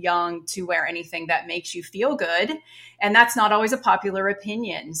or too young to wear anything that makes you feel good. And that's not always a popular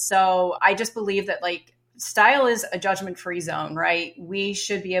opinion. So I just believe that, like, style is a judgment-free zone, right? We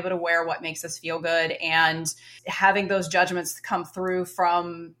should be able to wear what makes us feel good, and having those judgments come through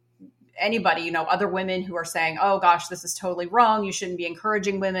from anybody, other women who are saying, oh gosh, this is totally wrong. You shouldn't be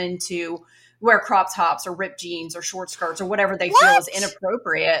encouraging women to wear crop tops or ripped jeans or short skirts or whatever they feel is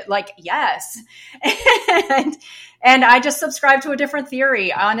inappropriate. Like, yes. And I just subscribe to a different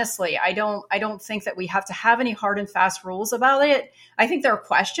theory. Honestly, I don't think that we have to have any hard and fast rules about it. I think there are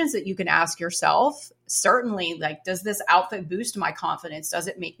questions that you can ask yourself. Certainly, like, does this outfit boost my confidence? Does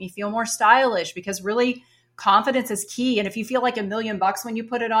it make me feel more stylish? Because really, confidence is key. And if you feel like $1 million when you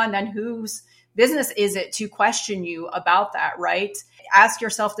put it on, then whose business is it to question you about that, right? Ask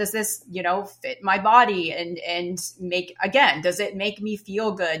yourself, does this, fit my body and does it make me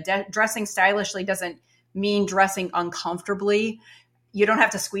feel good? Dressing stylishly doesn't mean dressing uncomfortably. You don't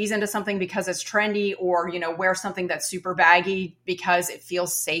have to squeeze into something because it's trendy, or, wear something that's super baggy because it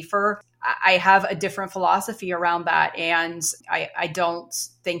feels safer. I have a different philosophy around that. And I don't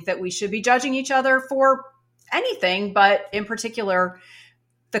think that we should be judging each other for anything, but in particular,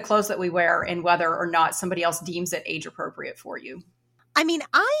 the clothes that we wear and whether or not somebody else deems it age appropriate for you. I mean,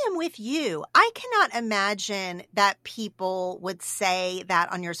 I am with you. I cannot imagine that people would say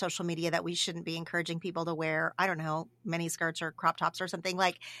that on your social media, that we shouldn't be encouraging people to wear, I don't know, mini skirts or crop tops or something.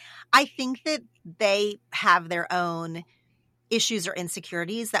 Like, I think that they have their own issues or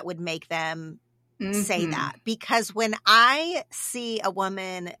insecurities that would make them say that. Because when I see a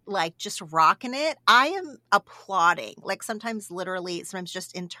woman like just rocking it, I am applauding, like sometimes literally, sometimes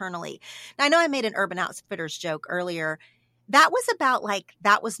just internally. Now, I know I made an Urban Outfitters joke earlier. That was about like,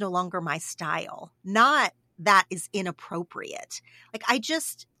 that was no longer my style, not that is inappropriate. Like, I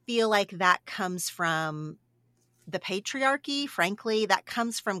just feel like that comes from the patriarchy, frankly, that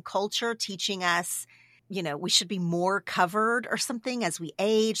comes from culture teaching us, we should be more covered or something as we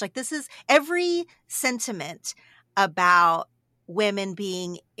age. Like, this is every sentiment about women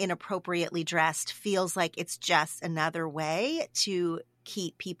being inappropriately dressed feels like it's just another way to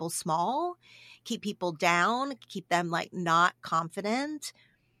keep people small, keep people down, keep them like not confident,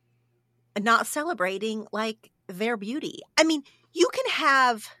 not celebrating like their beauty. I mean, you can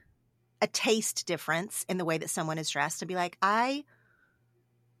have a taste difference in the way that someone is dressed to be like, I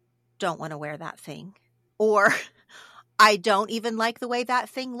don't want to wear that thing. Or I don't even like the way that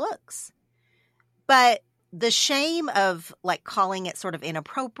thing looks. But the shame of like calling it sort of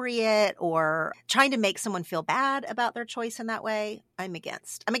inappropriate or trying to make someone feel bad about their choice in that way, I'm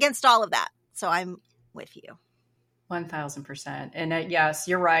against. I'm against all of that. So I'm with you. 1000%. And yes,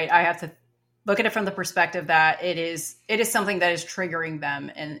 you're right. I have to look at it from the perspective that it is something that is triggering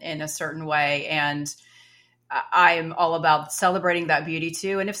them in a certain way. And I'm all about celebrating that beauty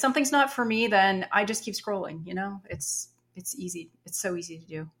too. And if something's not for me, then I just keep scrolling, you know, it's easy. It's so easy to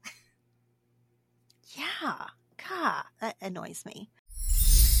do. Yeah. God, that annoys me.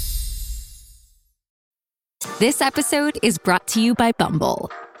 This episode is brought to you by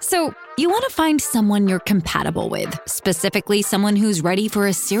Bumble. So, you want to find someone you're compatible with, specifically someone who's ready for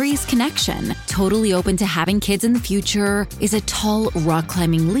a serious connection, totally open to having kids in the future, is a tall,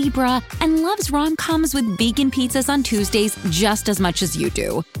 rock-climbing Libra, and loves rom-coms with vegan pizzas on Tuesdays just as much as you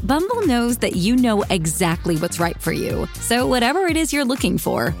do. Bumble knows that you know exactly what's right for you. So whatever it is you're looking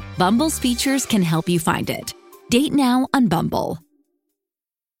for, Bumble's features can help you find it. Date now on Bumble.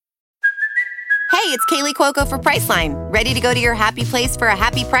 Hey, it's Kaylee Cuoco for Priceline. Ready to go to your happy place for a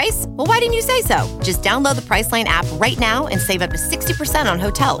happy price? Well, why didn't you say so? Just download the Priceline app right now and save up to 60% on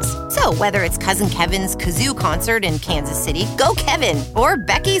hotels. So whether it's Cousin Kevin's Kazoo Concert in Kansas City, go Kevin, or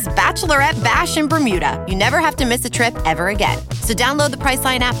Becky's Bachelorette Bash in Bermuda, you never have to miss a trip ever again. So download the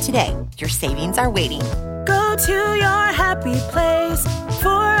Priceline app today. Your savings are waiting. Go to your happy place for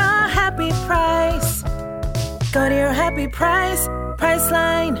a happy price. Go to your happy price,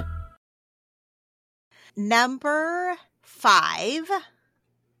 Priceline. Number 5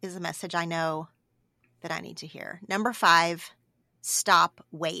 is a message I know that I need to hear. Number 5, stop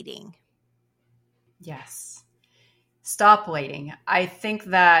waiting. Yes. Stop waiting. I think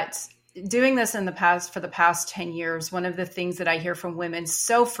that doing this for the past 10 years, one of the things that I hear from women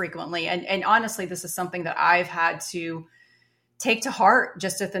so frequently, and honestly, this is something that I've had to take to heart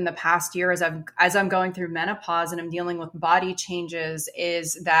just within the past year as I'm going through menopause and I'm dealing with body changes,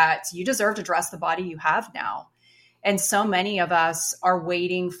 is that you deserve to dress the body you have now. And so many of us are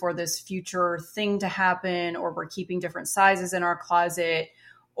waiting for this future thing to happen, or we're keeping different sizes in our closet,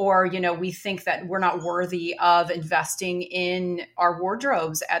 or, you know, we think that we're not worthy of investing in our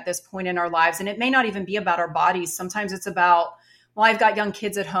wardrobes at this point in our lives. And it may not even be about our bodies. Sometimes it's about, well, I've got young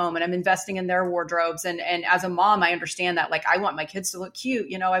kids at home and I'm investing in their wardrobes. And as a mom, I understand that, like, I want my kids to look cute.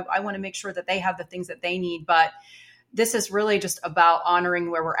 You know, I want to make sure that they have the things that they need. But this is really just about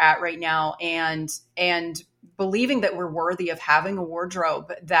honoring where we're at right now and believing that we're worthy of having a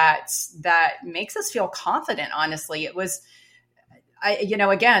wardrobe that makes us feel confident. Honestly, it was,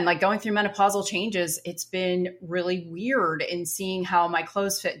 again, like going through menopausal changes, it's been really weird in seeing how my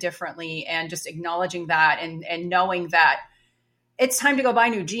clothes fit differently and just acknowledging that and knowing that it's time to go buy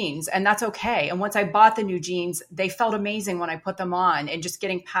new jeans, and that's okay. And once I bought the new jeans, they felt amazing when I put them on, and just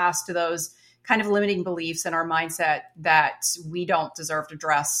getting past those kind of limiting beliefs in our mindset that we don't deserve to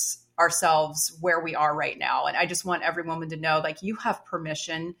dress ourselves where we are right now. And I just want every woman to know, like, you have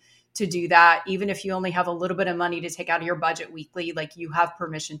permission to do that. Even if you only have a little bit of money to take out of your budget weekly, like, you have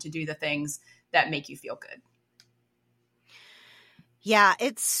permission to do the things that make you feel good. Yeah,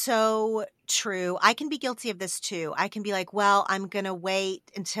 it's so true. I can be guilty of this too. I can be like, well, I'm going to wait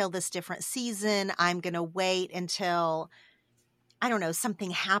until this different season. I'm going to wait until, I don't know, something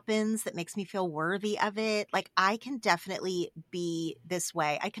happens that makes me feel worthy of it. Like, I can definitely be this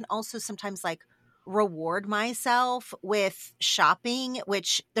way. I can also sometimes like reward myself with shopping,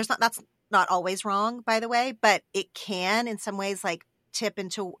 which that's not always wrong, by the way, but it can in some ways like tip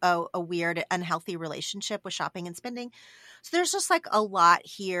into a weird, unhealthy relationship with shopping and spending. So there's just like a lot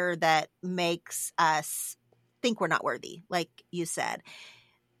here that makes us think we're not worthy, like you said.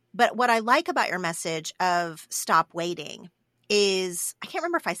 But what I like about your message of stop waiting is, I can't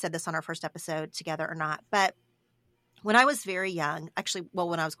remember if I said this on our first episode together or not, but when I was very young, actually, well,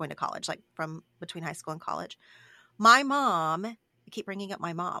 when I was going to college, like from between high school and college, my mom, I keep bringing up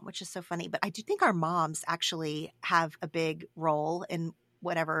my mom, which is so funny, but I do think our moms actually have a big role in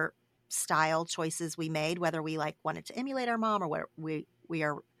whatever style choices we made, whether we like wanted to emulate our mom or where we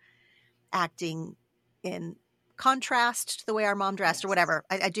are acting in contrast to the way our mom dressed or whatever.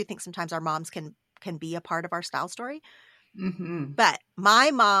 I do think sometimes our moms can be a part of our style story. Mm-hmm. But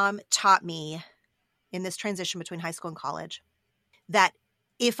my mom taught me in this transition between high school and college that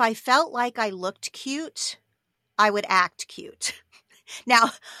if I felt like I looked cute, I would act cute. Now,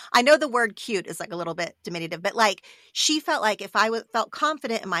 I know the word cute is like a little bit diminutive, but like she felt like if I felt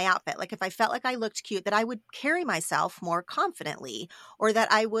confident in my outfit, like if I felt like I looked cute, that I would carry myself more confidently, or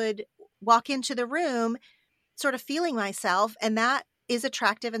that I would walk into the room sort of feeling myself, and that is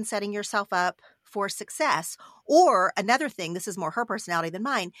attractive and setting yourself up for success. Or another thing, this is more her personality than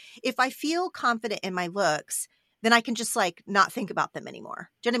mine, if I feel confident in my looks, then I can just like not think about them anymore.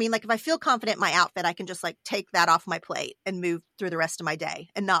 Do you know what I mean? Like if I feel confident in my outfit, I can just like take that off my plate and move through the rest of my day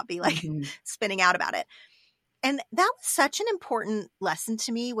and not be like spinning out about it. And that was such an important lesson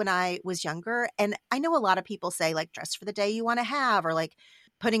to me when I was younger. And I know a lot of people say like dress for the day you want to have, or like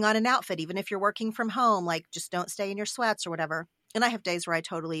putting on an outfit, even if you're working from home, like just don't stay in your sweats or whatever. And I have days where I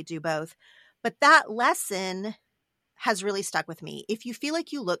totally do both. But that lesson has really stuck with me. If you feel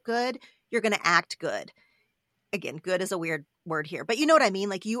like you look good, you're going to act good. Again, good is a weird word here, but you know what I mean?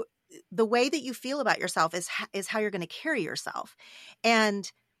 Like the way that you feel about yourself is how you're going to carry yourself.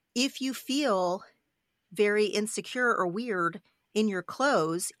 And if you feel very insecure or weird in your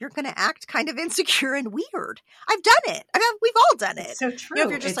clothes, you're going to act kind of insecure and weird. I've done it. We've all done it. It's so true. You know,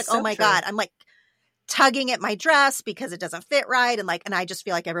 if you're just oh my God, I'm like tugging at my dress because it doesn't fit right. And I just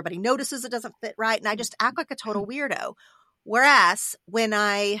feel like everybody notices it doesn't fit right. And I just act like a total weirdo. Whereas when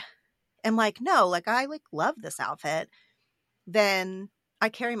I am like, no, like I love this outfit, then I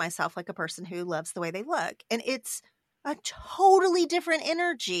carry myself like a person who loves the way they look. And it's a totally different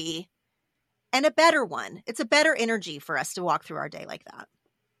energy and a better one. It's a better energy for us to walk through our day like that.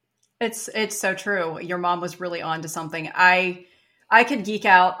 It's so true. Your mom was really on to something. I could geek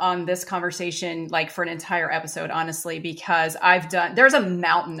out on this conversation like for an entire episode, honestly, because there's a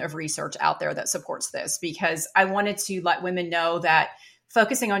mountain of research out there that supports this, because I wanted to let women know that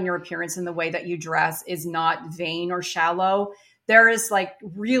focusing on your appearance and the way that you dress is not vain or shallow. There is like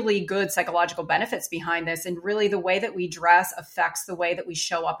really good psychological benefits behind this. And really the way that we dress affects the way that we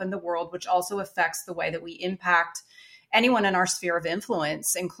show up in the world, which also affects the way that we impact anyone in our sphere of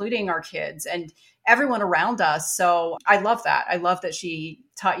influence, including our kids and everyone around us. So I love that. I love that she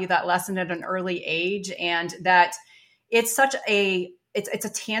taught you that lesson at an early age, and that it's such it's a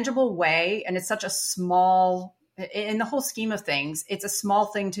tangible way, and it's such a small, in the whole scheme of things, it's a small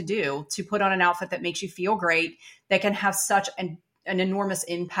thing to do, to put on an outfit that makes you feel great, that can have such an enormous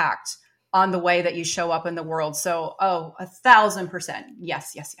impact on the way that you show up in the world. So, 1,000%.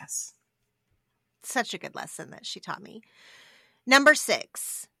 Yes, yes, yes. Such a good lesson that she taught me. Number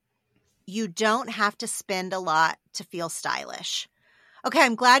 6, you don't have to spend a lot to feel stylish. Okay,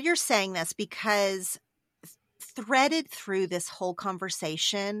 I'm glad you're saying this, because threaded through this whole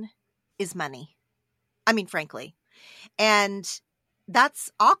conversation is money. I mean, frankly. And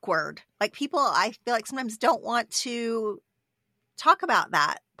that's awkward. Like people, I feel like sometimes don't want to talk about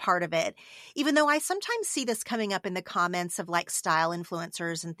that part of it, even though I sometimes see this coming up in the comments of like style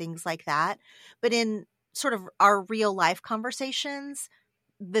influencers and things like that. But in sort of our real life conversations,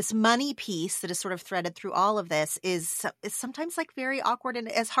 this money piece that is sort of threaded through all of this is sometimes like very awkward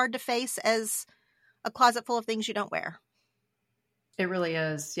and as hard to face as a closet full of things you don't wear. It really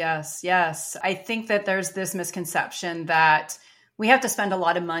is. Yes. Yes. I think that there's this misconception that we have to spend a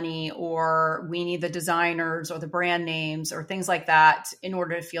lot of money, or we need the designers or the brand names or things like that in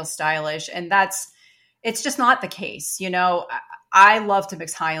order to feel stylish. And it's just not the case. You know, I love to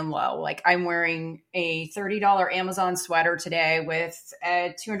mix high and low. Like I'm wearing a $30 Amazon sweater today with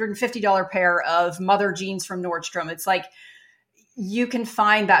a $250 pair of mother jeans from Nordstrom. It's like, you can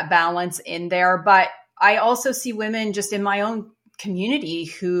find that balance in there. But I also see women just in my own community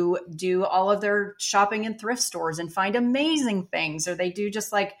who do all of their shopping in thrift stores and find amazing things, or they do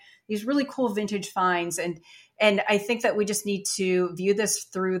just like these really cool vintage finds. And I think that we just need to view this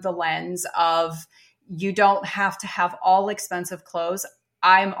through the lens of, you don't have to have all expensive clothes.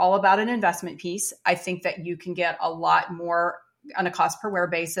 I'm all about an investment piece. I think that you can get a lot more on a cost per wear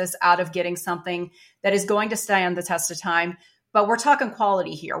basis out of getting something that is going to stand the test of time. But we're talking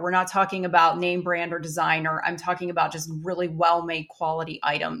quality here. We're not talking about name brand or designer. I'm talking about just really well-made quality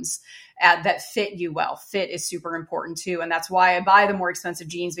items that fit you well. Fit is super important too. And that's why I buy the more expensive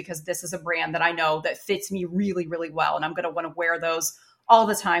jeans, because this is a brand that I know that fits me really, really well. And I'm going to want to wear those all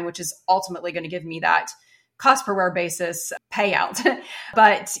the time, which is ultimately going to give me that cost per wear basis payout.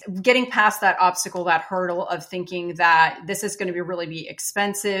 But getting past that obstacle, that hurdle of thinking that this is going to really be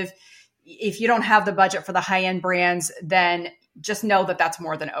expensive. If you don't have the budget for the high-end brands, then just know that that's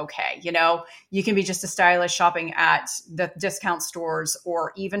more than okay. You know, you can be just as stylish shopping at the discount stores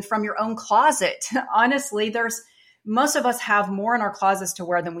or even from your own closet. Honestly, most of us have more in our closets to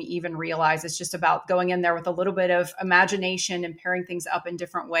wear than we even realize. It's just about going in there with a little bit of imagination and pairing things up in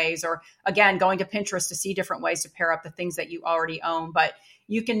different ways, or again, going to Pinterest to see different ways to pair up the things that you already own. But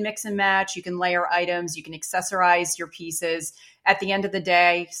you can mix and match, you can layer items, you can accessorize your pieces. At the end of the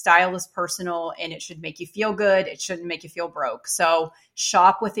day, style is personal and it should make you feel good. It shouldn't make you feel broke. So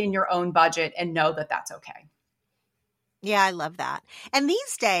shop within your own budget and know that that's okay. Yeah, I love that. And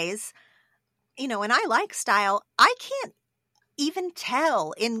these days, you know, and I like style, I can't even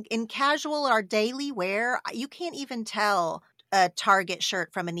tell in casual or daily wear, you can't even tell a Target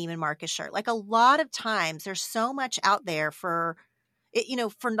shirt from a Neiman Marcus shirt. Like a lot of times there's so much out there for, you know,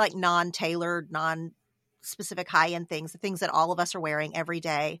 for like non-tailored, non-specific high-end things, the things that all of us are wearing every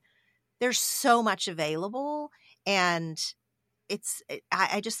day. There's so much available, and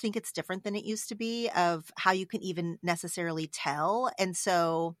I just think it's different than it used to be of how you can even necessarily tell. And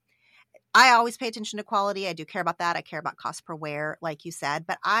so I always pay attention to quality. I do care about that. I care about cost per wear, like you said,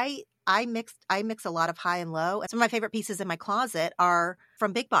 but I mix a lot of high and low. Some of my favorite pieces in my closet are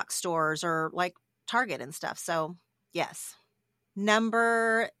from big box stores or like Target and stuff. So yes.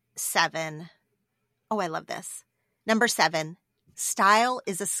 Number 7. Oh, I love this. Number 7, style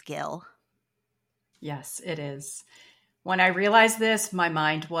is a skill. Yes, it is. When I realized this, my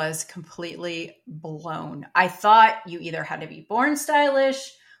mind was completely blown. I thought you either had to be born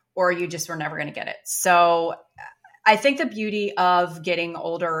stylish or you just were never going to get it. So I think the beauty of getting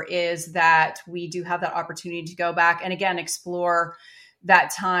older is that we do have that opportunity to go back and again, explore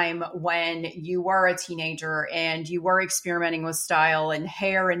that time when you were a teenager and you were experimenting with style and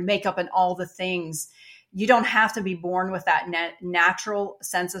hair and makeup and all the things. You don't have to be born with that natural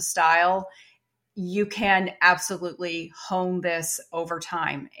sense of style. You can absolutely hone this over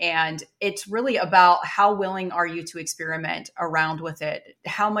time. And it's really about how willing are you to experiment around with it?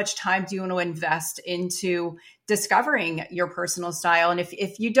 How much time do you want to invest into discovering your personal style? And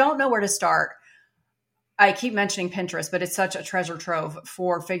if you don't know where to start, I keep mentioning Pinterest, but it's such a treasure trove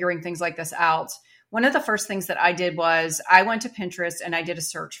for figuring things like this out. One of the first things that I did was I went to Pinterest and I did a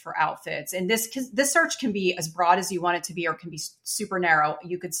search for outfits. And this search can be as broad as you want it to be, or it can be super narrow.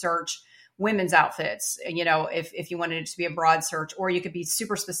 You could search women's outfits, if you wanted it to be a broad search, or you could be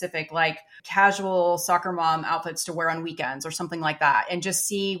super specific, like casual soccer mom outfits to wear on weekends or something like that, and just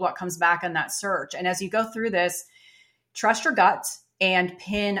see what comes back on that search. And as you go through this, trust your gut and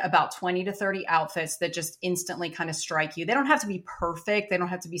pin about 20 to 30 outfits that just instantly kind of strike you. They don't have to be perfect. They don't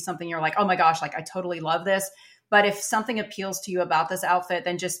have to be something you're like, oh my gosh, like I totally love this. But if something appeals to you about this outfit,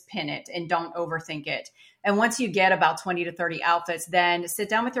 then just pin it and don't overthink it. And once you get about 20 to 30 outfits, then sit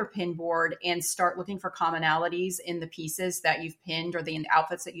down with your pin board and start looking for commonalities in the pieces that you've pinned or the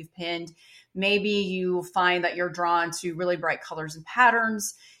outfits that you've pinned. Maybe you find that you're drawn to really bright colors and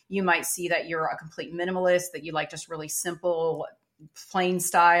patterns. You might see that you're a complete minimalist, that you like just really simple, plain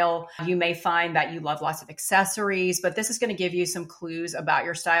style. You may find that you love lots of accessories, but this is going to give you some clues about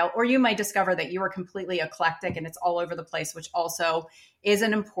your style. Or you might discover that you are completely eclectic and it's all over the place, which also is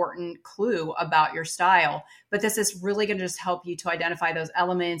an important clue about your style. But this is really going to just help you to identify those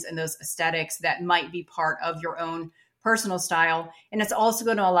elements and those aesthetics that might be part of your own personal style. And it's also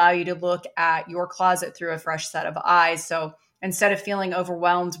going to allow you to look at your closet through a fresh set of eyes. So instead of feeling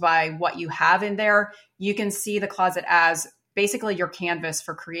overwhelmed by what you have in there, you can see the closet as basically your canvas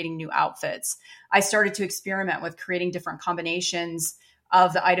for creating new outfits. I started to experiment with creating different combinations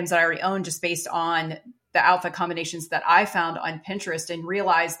of the items that I already own just based on the outfit combinations that I found on Pinterest, and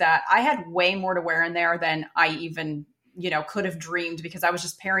realized that I had way more to wear in there than I even, could have dreamed, because I was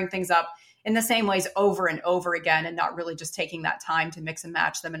just pairing things up in the same ways over and over again and not really just taking that time to mix and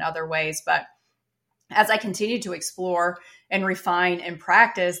match them in other ways. But as I continued to explore and refine and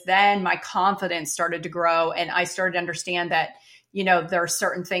practice, then my confidence started to grow. And I started to understand that, there are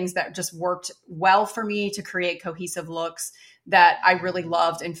certain things that just worked well for me to create cohesive looks that I really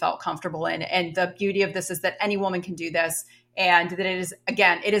loved and felt comfortable in. And the beauty of this is that any woman can do this. And that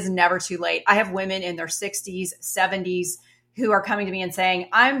it is never too late. I have women in their 60s, 70s who are coming to me and saying,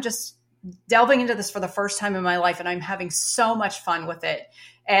 I'm just delving into this for the first time in my life, and I'm having so much fun with it.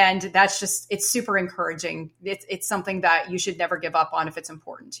 And it's super encouraging. It's something that you should never give up on if it's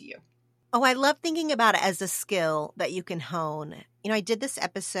important to you. Oh, I love thinking about it as a skill that you can hone. I did this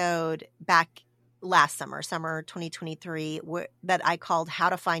episode back last summer 2023, that I called How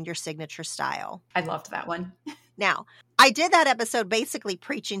to Find Your Signature Style. I loved that one. Now, I did that episode basically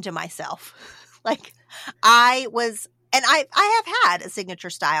preaching to myself. Like I have had a signature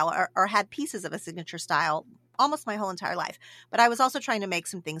style or had pieces of a signature style almost my whole entire life. But I was also trying to make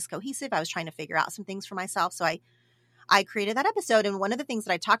some things cohesive. I was trying to figure out some things for myself. So I created that episode. And one of the things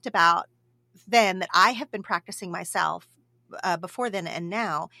that I talked about then that I have been practicing myself before then and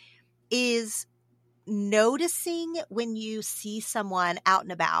now is noticing when you see someone out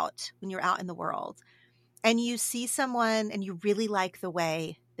and about, when you're out in the world, and you see someone and you really like the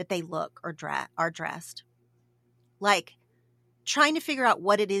way that they look or are dressed. Like trying to figure out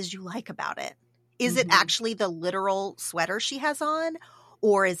what it is you like about it. Is it actually the literal sweater she has on?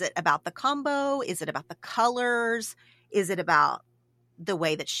 Or is it about the combo? Is it about the colors? Is it about the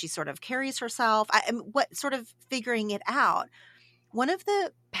way that she sort of carries herself? What sort of figuring it out? One of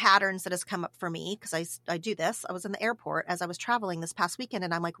the patterns that has come up for me, because I do this, I was in the airport as I was traveling this past weekend,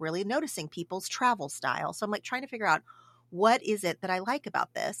 and I'm like really noticing people's travel style. So I'm like trying to figure out what is it that I like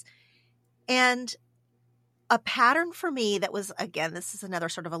about this? And a pattern for me that was, again, this is another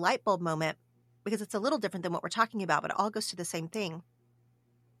sort of a light bulb moment, because it's a little different than what we're talking about, but it all goes to the same thing,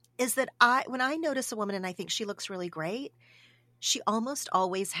 is that when I notice a woman and I think she looks really great, she almost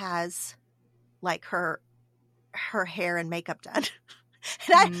always has like her hair and makeup done.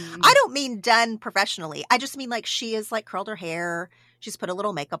 And I don't mean done professionally. I just mean like she is like curled her hair. She's put a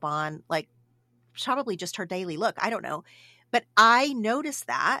little makeup on, like probably just her daily look. I don't know. But I notice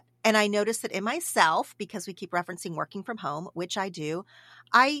that. And I notice that in myself, because we keep referencing working from home, which I do,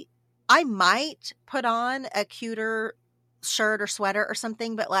 I might put on a cuter shirt or sweater or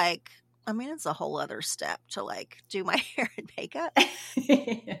something, but like, I mean, it's a whole other step to like do my hair and makeup.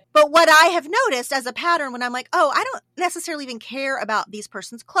 But what I have noticed as a pattern when I'm like, oh, I don't necessarily even care about these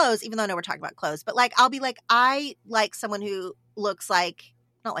person's clothes, even though I know we're talking about clothes, but like, I'll be like, I like someone who looks like,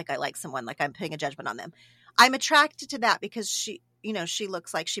 not like I like someone, like I'm putting a judgment on them. I'm attracted to that because she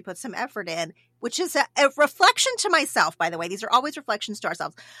looks like she put some effort in, which is a reflection to myself, by the way. These are always reflections to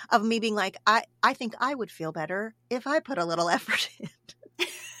ourselves of me being like, I think I would feel better if I put a little effort in.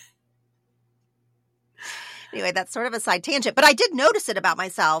 Anyway, that's sort of a side tangent, but I did notice it about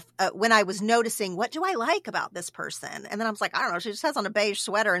myself when I was noticing, what do I like about this person? And then I was like, I don't know, she just has on a beige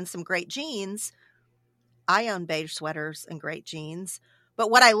sweater and some great jeans. I own beige sweaters and great jeans.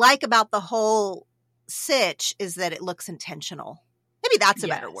 But what I like about the whole sitch is that it looks intentional. Maybe that's a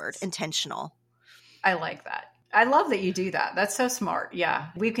better word, intentional. I like that. I love that you do that. That's so smart. Yeah.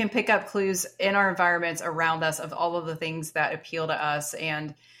 We can pick up clues in our environments around us of all of the things that appeal to us.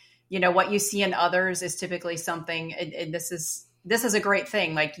 And you know, what you see in others is typically something, and this is a great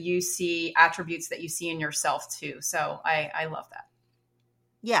thing. Like you see attributes that you see in yourself too. So I love that.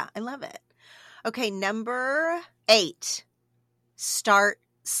 Yeah, I love it. Okay. Number 8, start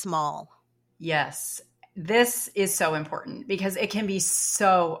small. Yes. This is so important because it can be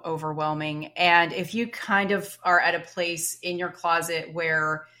so overwhelming. And if you kind of are at a place in your closet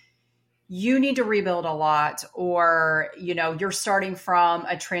where you need to rebuild a lot, or, you know, you're starting from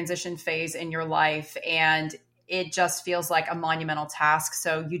a transition phase in your life and it just feels like a monumental task.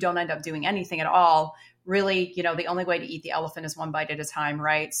 So you don't end up doing anything at all. Really, you know, the only way to eat the elephant is one bite at a time,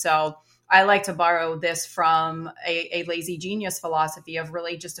 right? So I like to borrow this from a lazy genius philosophy of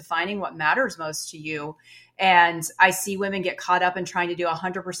really just defining what matters most to you. And I see women get caught up in trying to do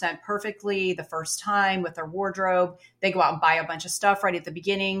 100% perfectly the first time with their wardrobe. They go out and buy a bunch of stuff right at the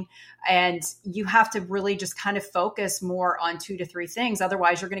beginning. And you have to really just kind of focus more on 2 to 3 things.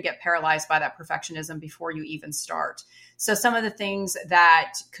 Otherwise, you're going to get paralyzed by that perfectionism before you even start. So some of the things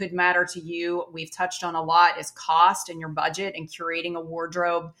that could matter to you, we've touched on a lot, is cost and your budget and curating a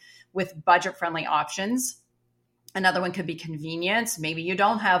wardrobe with budget-friendly options. Another one could be convenience. Maybe you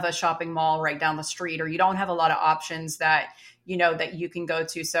don't have a shopping mall right down the street, or you don't have a lot of options that, you know, that you can go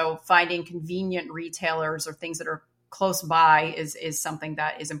to. So finding convenient retailers or things that are close by is something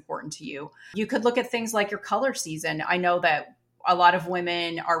that is important to you. You could look at things like your color season. I know that a lot of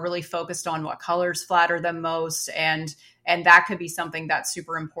women are really focused on what colors flatter them most, and that could be something that's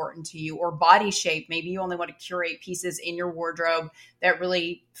super important to you. Or body shape. Maybe you only want to curate pieces in your wardrobe that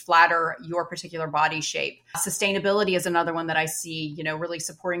really flatter your particular body shape. Sustainability is another one that I see, you know, really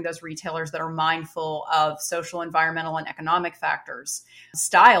supporting those retailers that are mindful of social, environmental, and economic factors.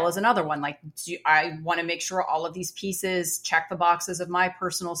 Style is another one. Like, I want to make sure all of these pieces check the boxes of my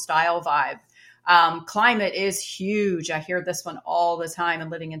personal style vibe. Climate is huge. I hear this one all the time, and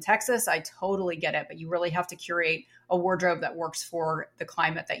living in Texas, I totally get it, but you really have to curate a wardrobe that works for the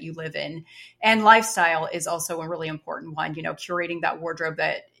climate that you live in. And lifestyle is also a really important one, you know, curating that wardrobe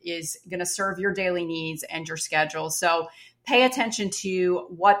that is going to serve your daily needs and your schedule. So pay attention to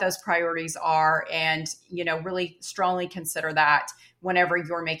what those priorities are and, you know, really strongly consider that whenever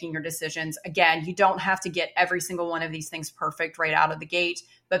you're making your decisions. Again, you don't have to get every single one of these things perfect right out of the gate,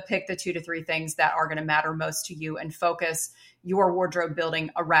 but pick the 2 to 3 things that are going to matter most to you and focus your wardrobe building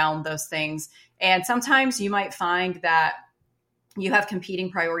around those things. And sometimes you might find that you have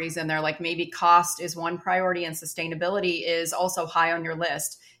competing priorities in there, like maybe cost is one priority and sustainability is also high on your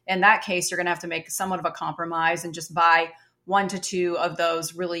list. In that case, you're going to have to make somewhat of a compromise and just buy 1 to 2 of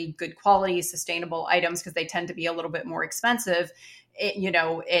those really good quality, sustainable items because they tend to be a little bit more expensive,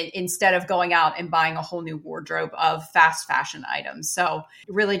 instead of going out and buying a whole new wardrobe of fast fashion items. So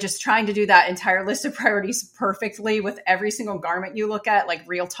really just trying to do that entire list of priorities perfectly with every single garment you look at. Like,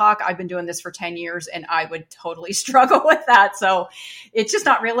 real talk, I've been doing this for 10 years and I would totally struggle with that. So it's just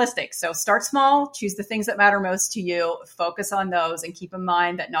not realistic. So start small, choose the things that matter most to you, focus on those, and keep in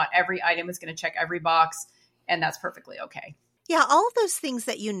mind that not every item is going to check every box. And that's perfectly okay. Yeah, all of those things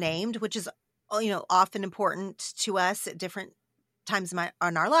that you named, which is, you know, often important to us at different times in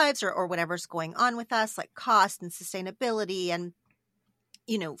our lives or whatever's going on with us, like cost and sustainability and,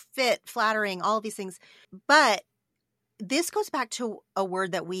 fit, flattering, all of these things. But this goes back to a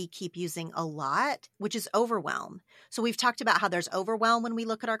word that we keep using a lot, which is overwhelm. So we've talked about how there's overwhelm when we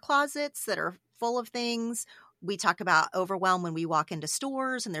look at our closets that are full of things. We talk about overwhelm when we walk into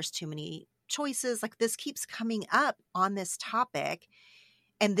stores and there's too many choices. Like, this keeps coming up on this topic.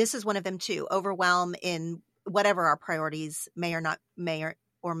 And this is one of them too. Overwhelm in whatever our priorities may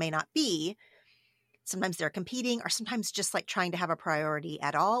or may not be. Sometimes they're competing, or sometimes just like trying to have a priority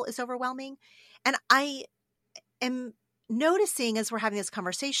at all is overwhelming. And I am noticing as we're having this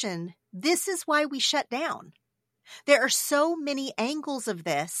conversation, this is why we shut down. There are so many angles of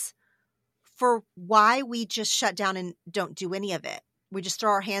this for why we just shut down and don't do any of it. We just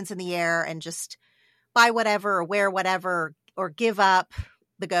throw our hands in the air and just buy whatever or wear whatever or give up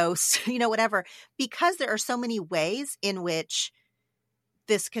the ghost, whatever, because there are so many ways in which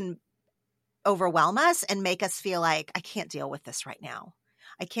this can overwhelm us and make us feel like, I can't deal with this right now.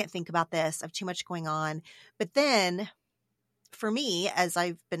 I can't think about this. I have too much going on. But then for me, as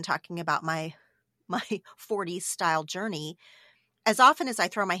I've been talking about my 40s style journey, as often as I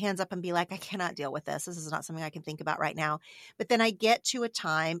throw my hands up and be like, I cannot deal with this. This is not something I can think about right now. But then I get to a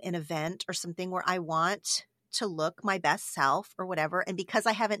time, an event or something where I want to look my best self or whatever. And because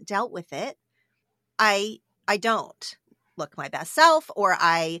I haven't dealt with it, I don't look my best self, or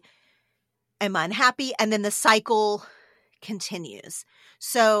I am unhappy. And then the cycle continues.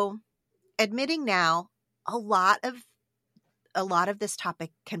 So admitting now, a lot of this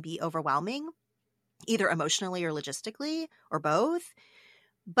topic can be overwhelming, either emotionally or logistically or both.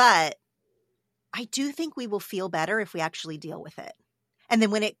 But I do think we will feel better if we actually deal with it. And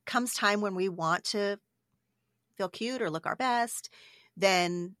then when it comes time when we want to feel cute or look our best,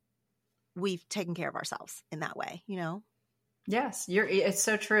 then we've taken care of ourselves in that way, Yes, it's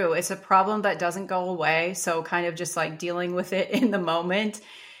so true. It's a problem that doesn't go away. So kind of just like dealing with it in the moment.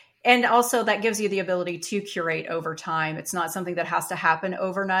 And also that gives you the ability to curate over time. It's not something that has to happen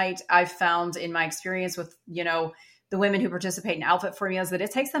overnight. I've found in my experience with, the women who participate in outfit formulas that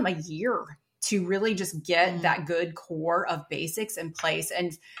it takes them a year to really just get that good core of basics in place.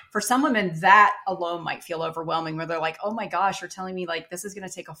 And for some women, that alone might feel overwhelming, where they're like, oh my gosh, you're telling me like this is going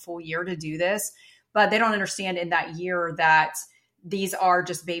to take a full year to do this. But they don't understand in that year that these are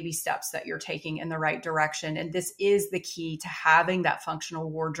just baby steps that you're taking in the right direction. And this is the key to having that functional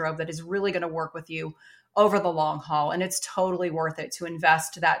wardrobe that is really going to work with you over the long haul. And it's totally worth it to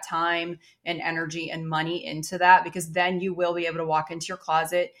invest that time and energy and money into that, because then you will be able to walk into your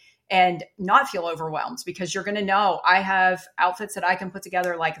closet and not feel overwhelmed, because you're going to know I have outfits that I can put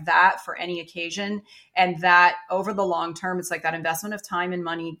together like that for any occasion. And that over the long term, it's like that investment of time and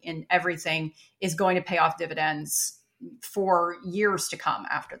money in everything is going to pay off dividends for years to come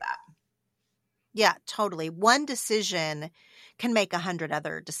after that. Yeah, totally. One decision can make 100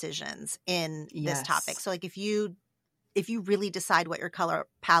 other decisions in this topic. So like if you really decide what your color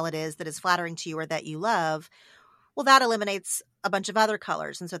palette is that is flattering to you or that you love, well, that eliminates a bunch of other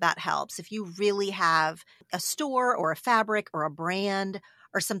colors. And so that helps. If you really have a store or a fabric or a brand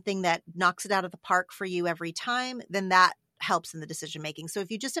or something that knocks it out of the park for you every time, then that helps in the decision making. So if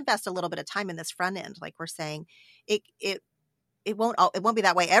you just invest a little bit of time in this front end, like we're saying, it won't be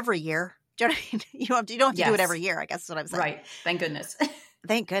that way every year. Do you know what I mean? You don't have to do it every year, I guess is what I'm saying. Right. Thank goodness.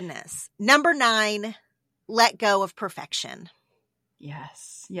 Thank goodness. Number 9, let go of perfection.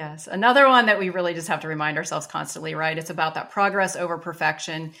 Yes. Another one that we really just have to remind ourselves constantly, right? It's about that progress over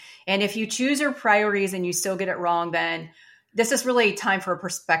perfection. And if you choose your priorities and you still get it wrong, then this is really time for a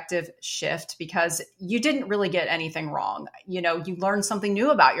perspective shift, because you didn't really get anything wrong. You learned something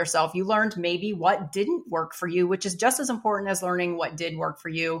new about yourself. You learned maybe what didn't work for you, which is just as important as learning what did work for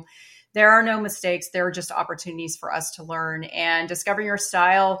you. There are no mistakes. There are just opportunities for us to learn, and discovering your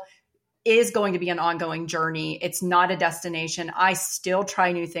style is going to be an ongoing journey. It's not a destination. I still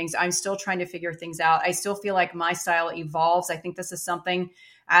try new things. I'm still trying to figure things out. I still feel like my style evolves. I think this is something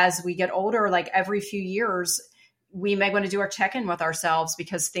as we get older, like every few years, we may want to do our check-in with ourselves,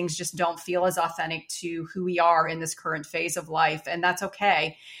 because things just don't feel as authentic to who we are in this current phase of life. And that's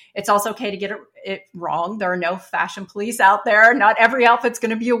okay. It's also okay to get it wrong. There are no fashion police out there. Not every outfit's going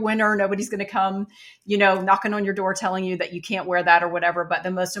to be a winner. Nobody's going to come, knocking on your door telling you that you can't wear that or whatever. But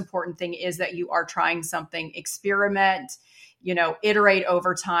the most important thing is that you are trying something, experiment, iterate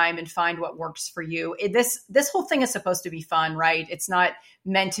over time and find what works for you. This whole thing is supposed to be fun, right? It's not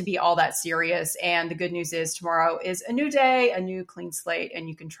meant to be all that serious. And the good news is tomorrow is a new day, a new clean slate, and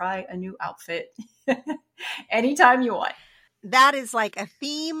you can try a new outfit anytime you want. That is like a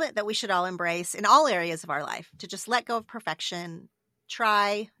theme that we should all embrace in all areas of our life, to just let go of perfection,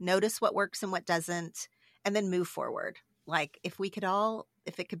 try, notice what works and what doesn't, and then move forward. Like if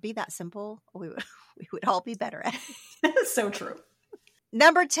it could be that simple, we would all be better at it. So true.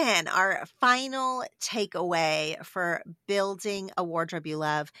 Number 10, our final takeaway for building a wardrobe you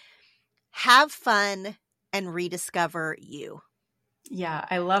love. Have fun and rediscover you. Yeah,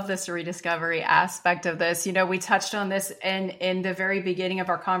 I love this rediscovery aspect of this. You know, we touched on this in the very beginning of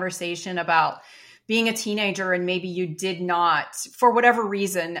our conversation about being a teenager and maybe you did not, for whatever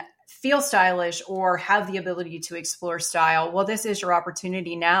reason, feel stylish or have the ability to explore style. Well, this is your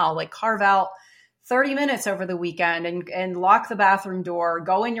opportunity now. Like carve out 30 minutes over the weekend and lock the bathroom door,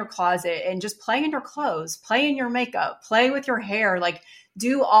 go in your closet and just play in your clothes, play in your makeup, play with your hair, like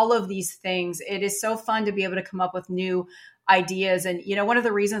do all of these things. It is so fun to be able to come up with new ideas. And, you know, one of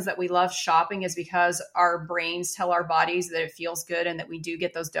the reasons that we love shopping is because our brains tell our bodies that it feels good and that we do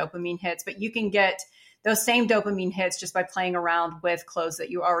get those dopamine hits, but you can get those same dopamine hits just by playing around with clothes that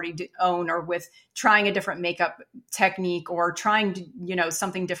you already own or with trying a different makeup technique or trying to, you know,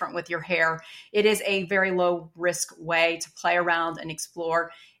 something different with your hair. It is a very low risk way to play around and explore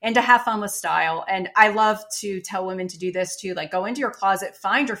and to have fun with style. And I love to tell women to do this too. Like go into your closet,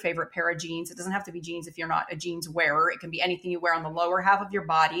 find your favorite pair of jeans. It doesn't have to be jeans if you're not a jeans wearer. It can be anything you wear on the lower half of your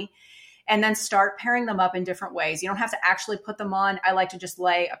body. And then start pairing them up in different ways. You don't have to actually put them on. I like to just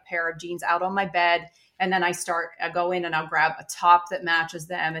lay a pair of jeans out on my bed. And then I go in and I'll grab a top that matches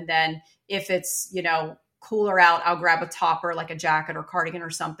them. And then if it's, you know, cooler out, I'll grab a topper like a jacket or cardigan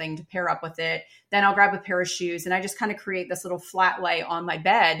or something to pair up with it. Then I'll grab a pair of shoes and I just kind of create this little flat lay on my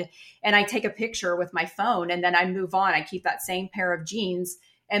bed. And I take a picture with my phone and then I move on. I keep that same pair of jeans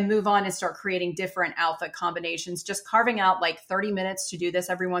and move on and start creating different outfit combinations, just carving out like 30 minutes to do this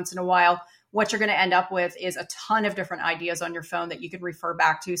every once in a while. What you're going to end up with is a ton of different ideas on your phone that you can refer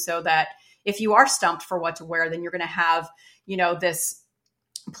back to so that if you are stumped for what to wear, then you're going to have, you know, this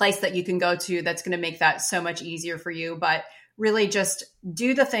place that you can go to that's going to make that so much easier for you. But really just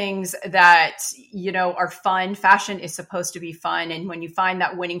do the things that, you know, are fun. Fashion is supposed to be fun. And when you find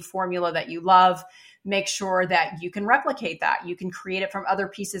that winning formula that you love, make sure that you can replicate that. You can create it from other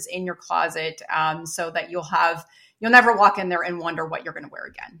pieces in your closet so that you'll never walk in there and wonder what you're going to wear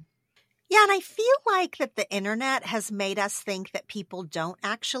again. Yeah, and I feel like that the internet has made us think that people don't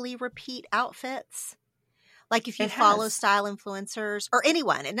actually repeat outfits. Like if you follow style influencers or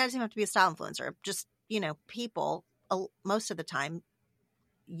anyone, it doesn't even have to be a style influencer, just, you know, people, most of the time,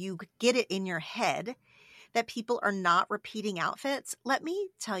 you get it in your head that people are not repeating outfits. Let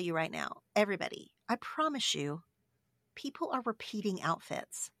me tell you right now, everybody, I promise you, people are repeating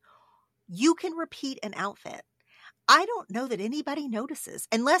outfits. You can repeat an outfit. I don't know that anybody notices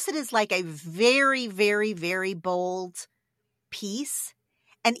unless it is like a very, very, very bold piece.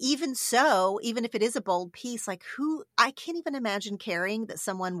 And even so, even if it is a bold piece, like I can't even imagine caring that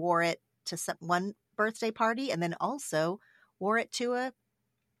someone wore it to one birthday party and then also wore it to a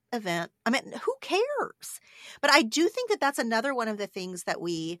event. I mean, who cares? But I do think that that's another one of the things that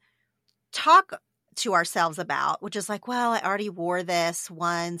we talk to ourselves about, which is like, well, I already wore this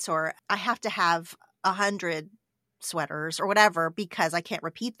once, or I have to have 100 sweaters or whatever because I can't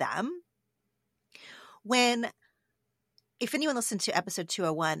repeat them. If anyone listened to episode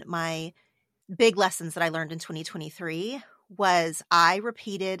 201, my big lessons that I learned in 2023 was I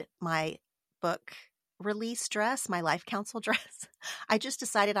repeated my book release dress, my Life Council dress. I just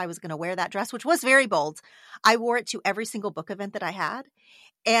decided I was going to wear that dress, which was very bold. I wore it to every single book event that I had.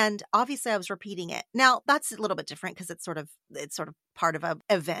 And obviously I was repeating it. Now that's a little bit different because it's sort of part of an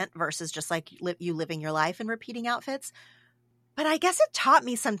event versus just like you living your life and repeating outfits. But I guess it taught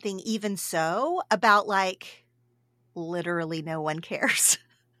me something even so about like literally no one cares.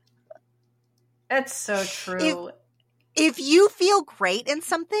 It's so true. If you feel great in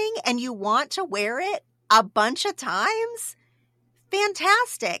something and you want to wear it a bunch of times,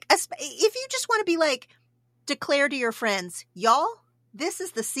 fantastic. If you just want to be like, declare to your friends, y'all, this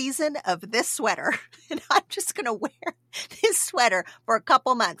is the season of this sweater. And I'm just going to wear this sweater for a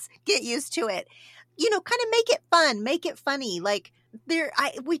couple months. Get used to it. You know, kind of make it fun, make it funny. Like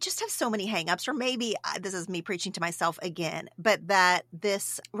we just have so many hangups, or maybe this is me preaching to myself again, but that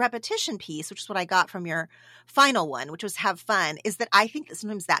this repetition piece, which is what I got from your final one, which was have fun, is that I think that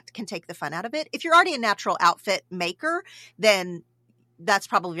sometimes that can take the fun out of it. If you're already a natural outfit maker, then that's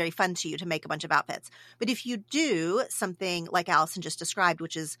probably very fun to you to make a bunch of outfits. But if you do something like Allison just described,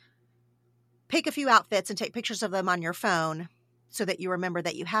 which is pick a few outfits and take pictures of them on your phone so that you remember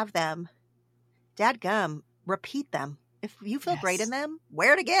that you have them, dadgum, repeat them. If you feel great in them,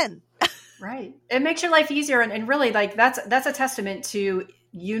 wear it again. Right. It makes your life easier. And really, like that's a testament to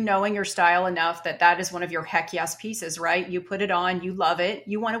you knowing your style enough that is one of your heck yes pieces, right? You put it on, you love it,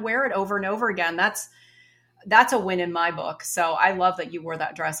 you want to wear it over and over again. That's that's a win in my book. So I love that you wore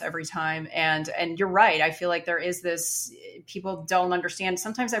that dress every time. And you're right. I feel like there is this, people don't understand.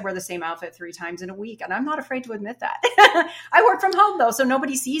 Sometimes I wear the same outfit 3 times in a week, and I'm not afraid to admit that. I work from home though, so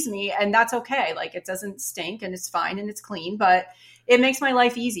nobody sees me, and that's okay. Like, it doesn't stink and it's fine and it's clean, but it makes my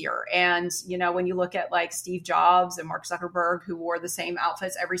life easier. And, you know, when you look at like Steve Jobs and Mark Zuckerberg, who wore the same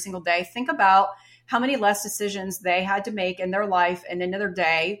outfits every single day, think about how many less decisions they had to make in their life and in their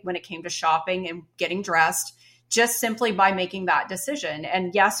day when it came to shopping and getting dressed, just simply by making that decision.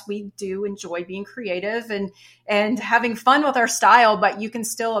 And yes, we do enjoy being creative and having fun with our style, but you can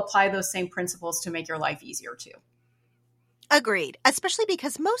still apply those same principles to make your life easier too. Agreed. Especially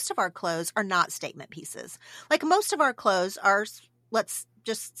because most of our clothes are not statement pieces. Like, most of our clothes are, let's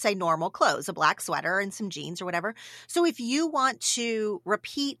just say, normal clothes, a black sweater and some jeans or whatever. So if you want to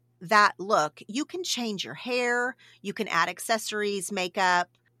repeat that look, you can change your hair, you can add accessories, makeup,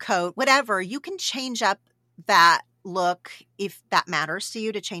 coat, whatever. You can change up that look if that matters to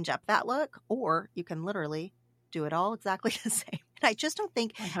you, to change up that look, or you can literally do it all exactly the same. And I just don't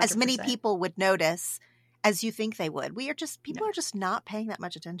think 100%. As many people would notice as you think they would. People are just not paying that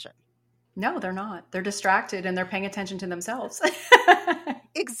much attention. No, they're not. They're distracted and they're paying attention to themselves.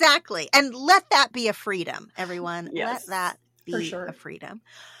 Exactly. And let that be a freedom, everyone. Yes, let that be sure. a freedom.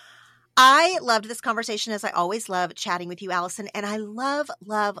 I loved this conversation, as I always love chatting with you, Allison. And I love,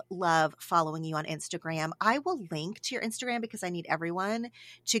 love, love following you on Instagram. I will link to your Instagram because I need everyone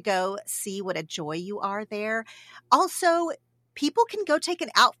to go see what a joy you are there. Also, people can go take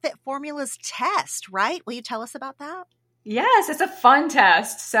an Outfit Formulas test, right? Will you tell us about that? Yes, it's a fun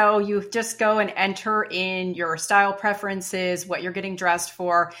test. So you just go and enter in your style preferences, what you're getting dressed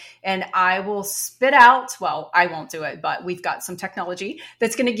for, and I will spit out, well, I won't do it, but we've got some technology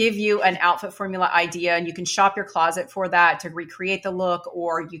that's going to give you an outfit formula idea, and you can shop your closet for that to recreate the look,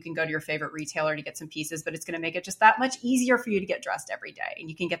 or you can go to your favorite retailer to get some pieces, but it's going to make it just that much easier for you to get dressed every day. And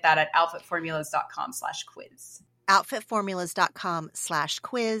you can get that at outfitformulas.com/quiz.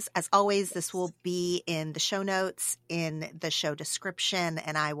 outfitformulas.com/quiz. As always, this will be in the show notes, in the show description,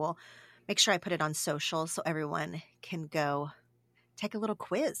 and I will make sure I put it on social so everyone can go take a little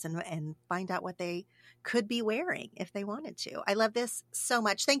quiz and find out what they could be wearing if they wanted to. I love this so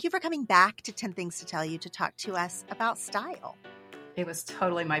much. Thank you for coming back to 10 Things to Tell You to talk to us about style. It was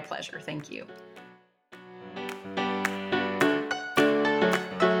totally my pleasure. Thank you.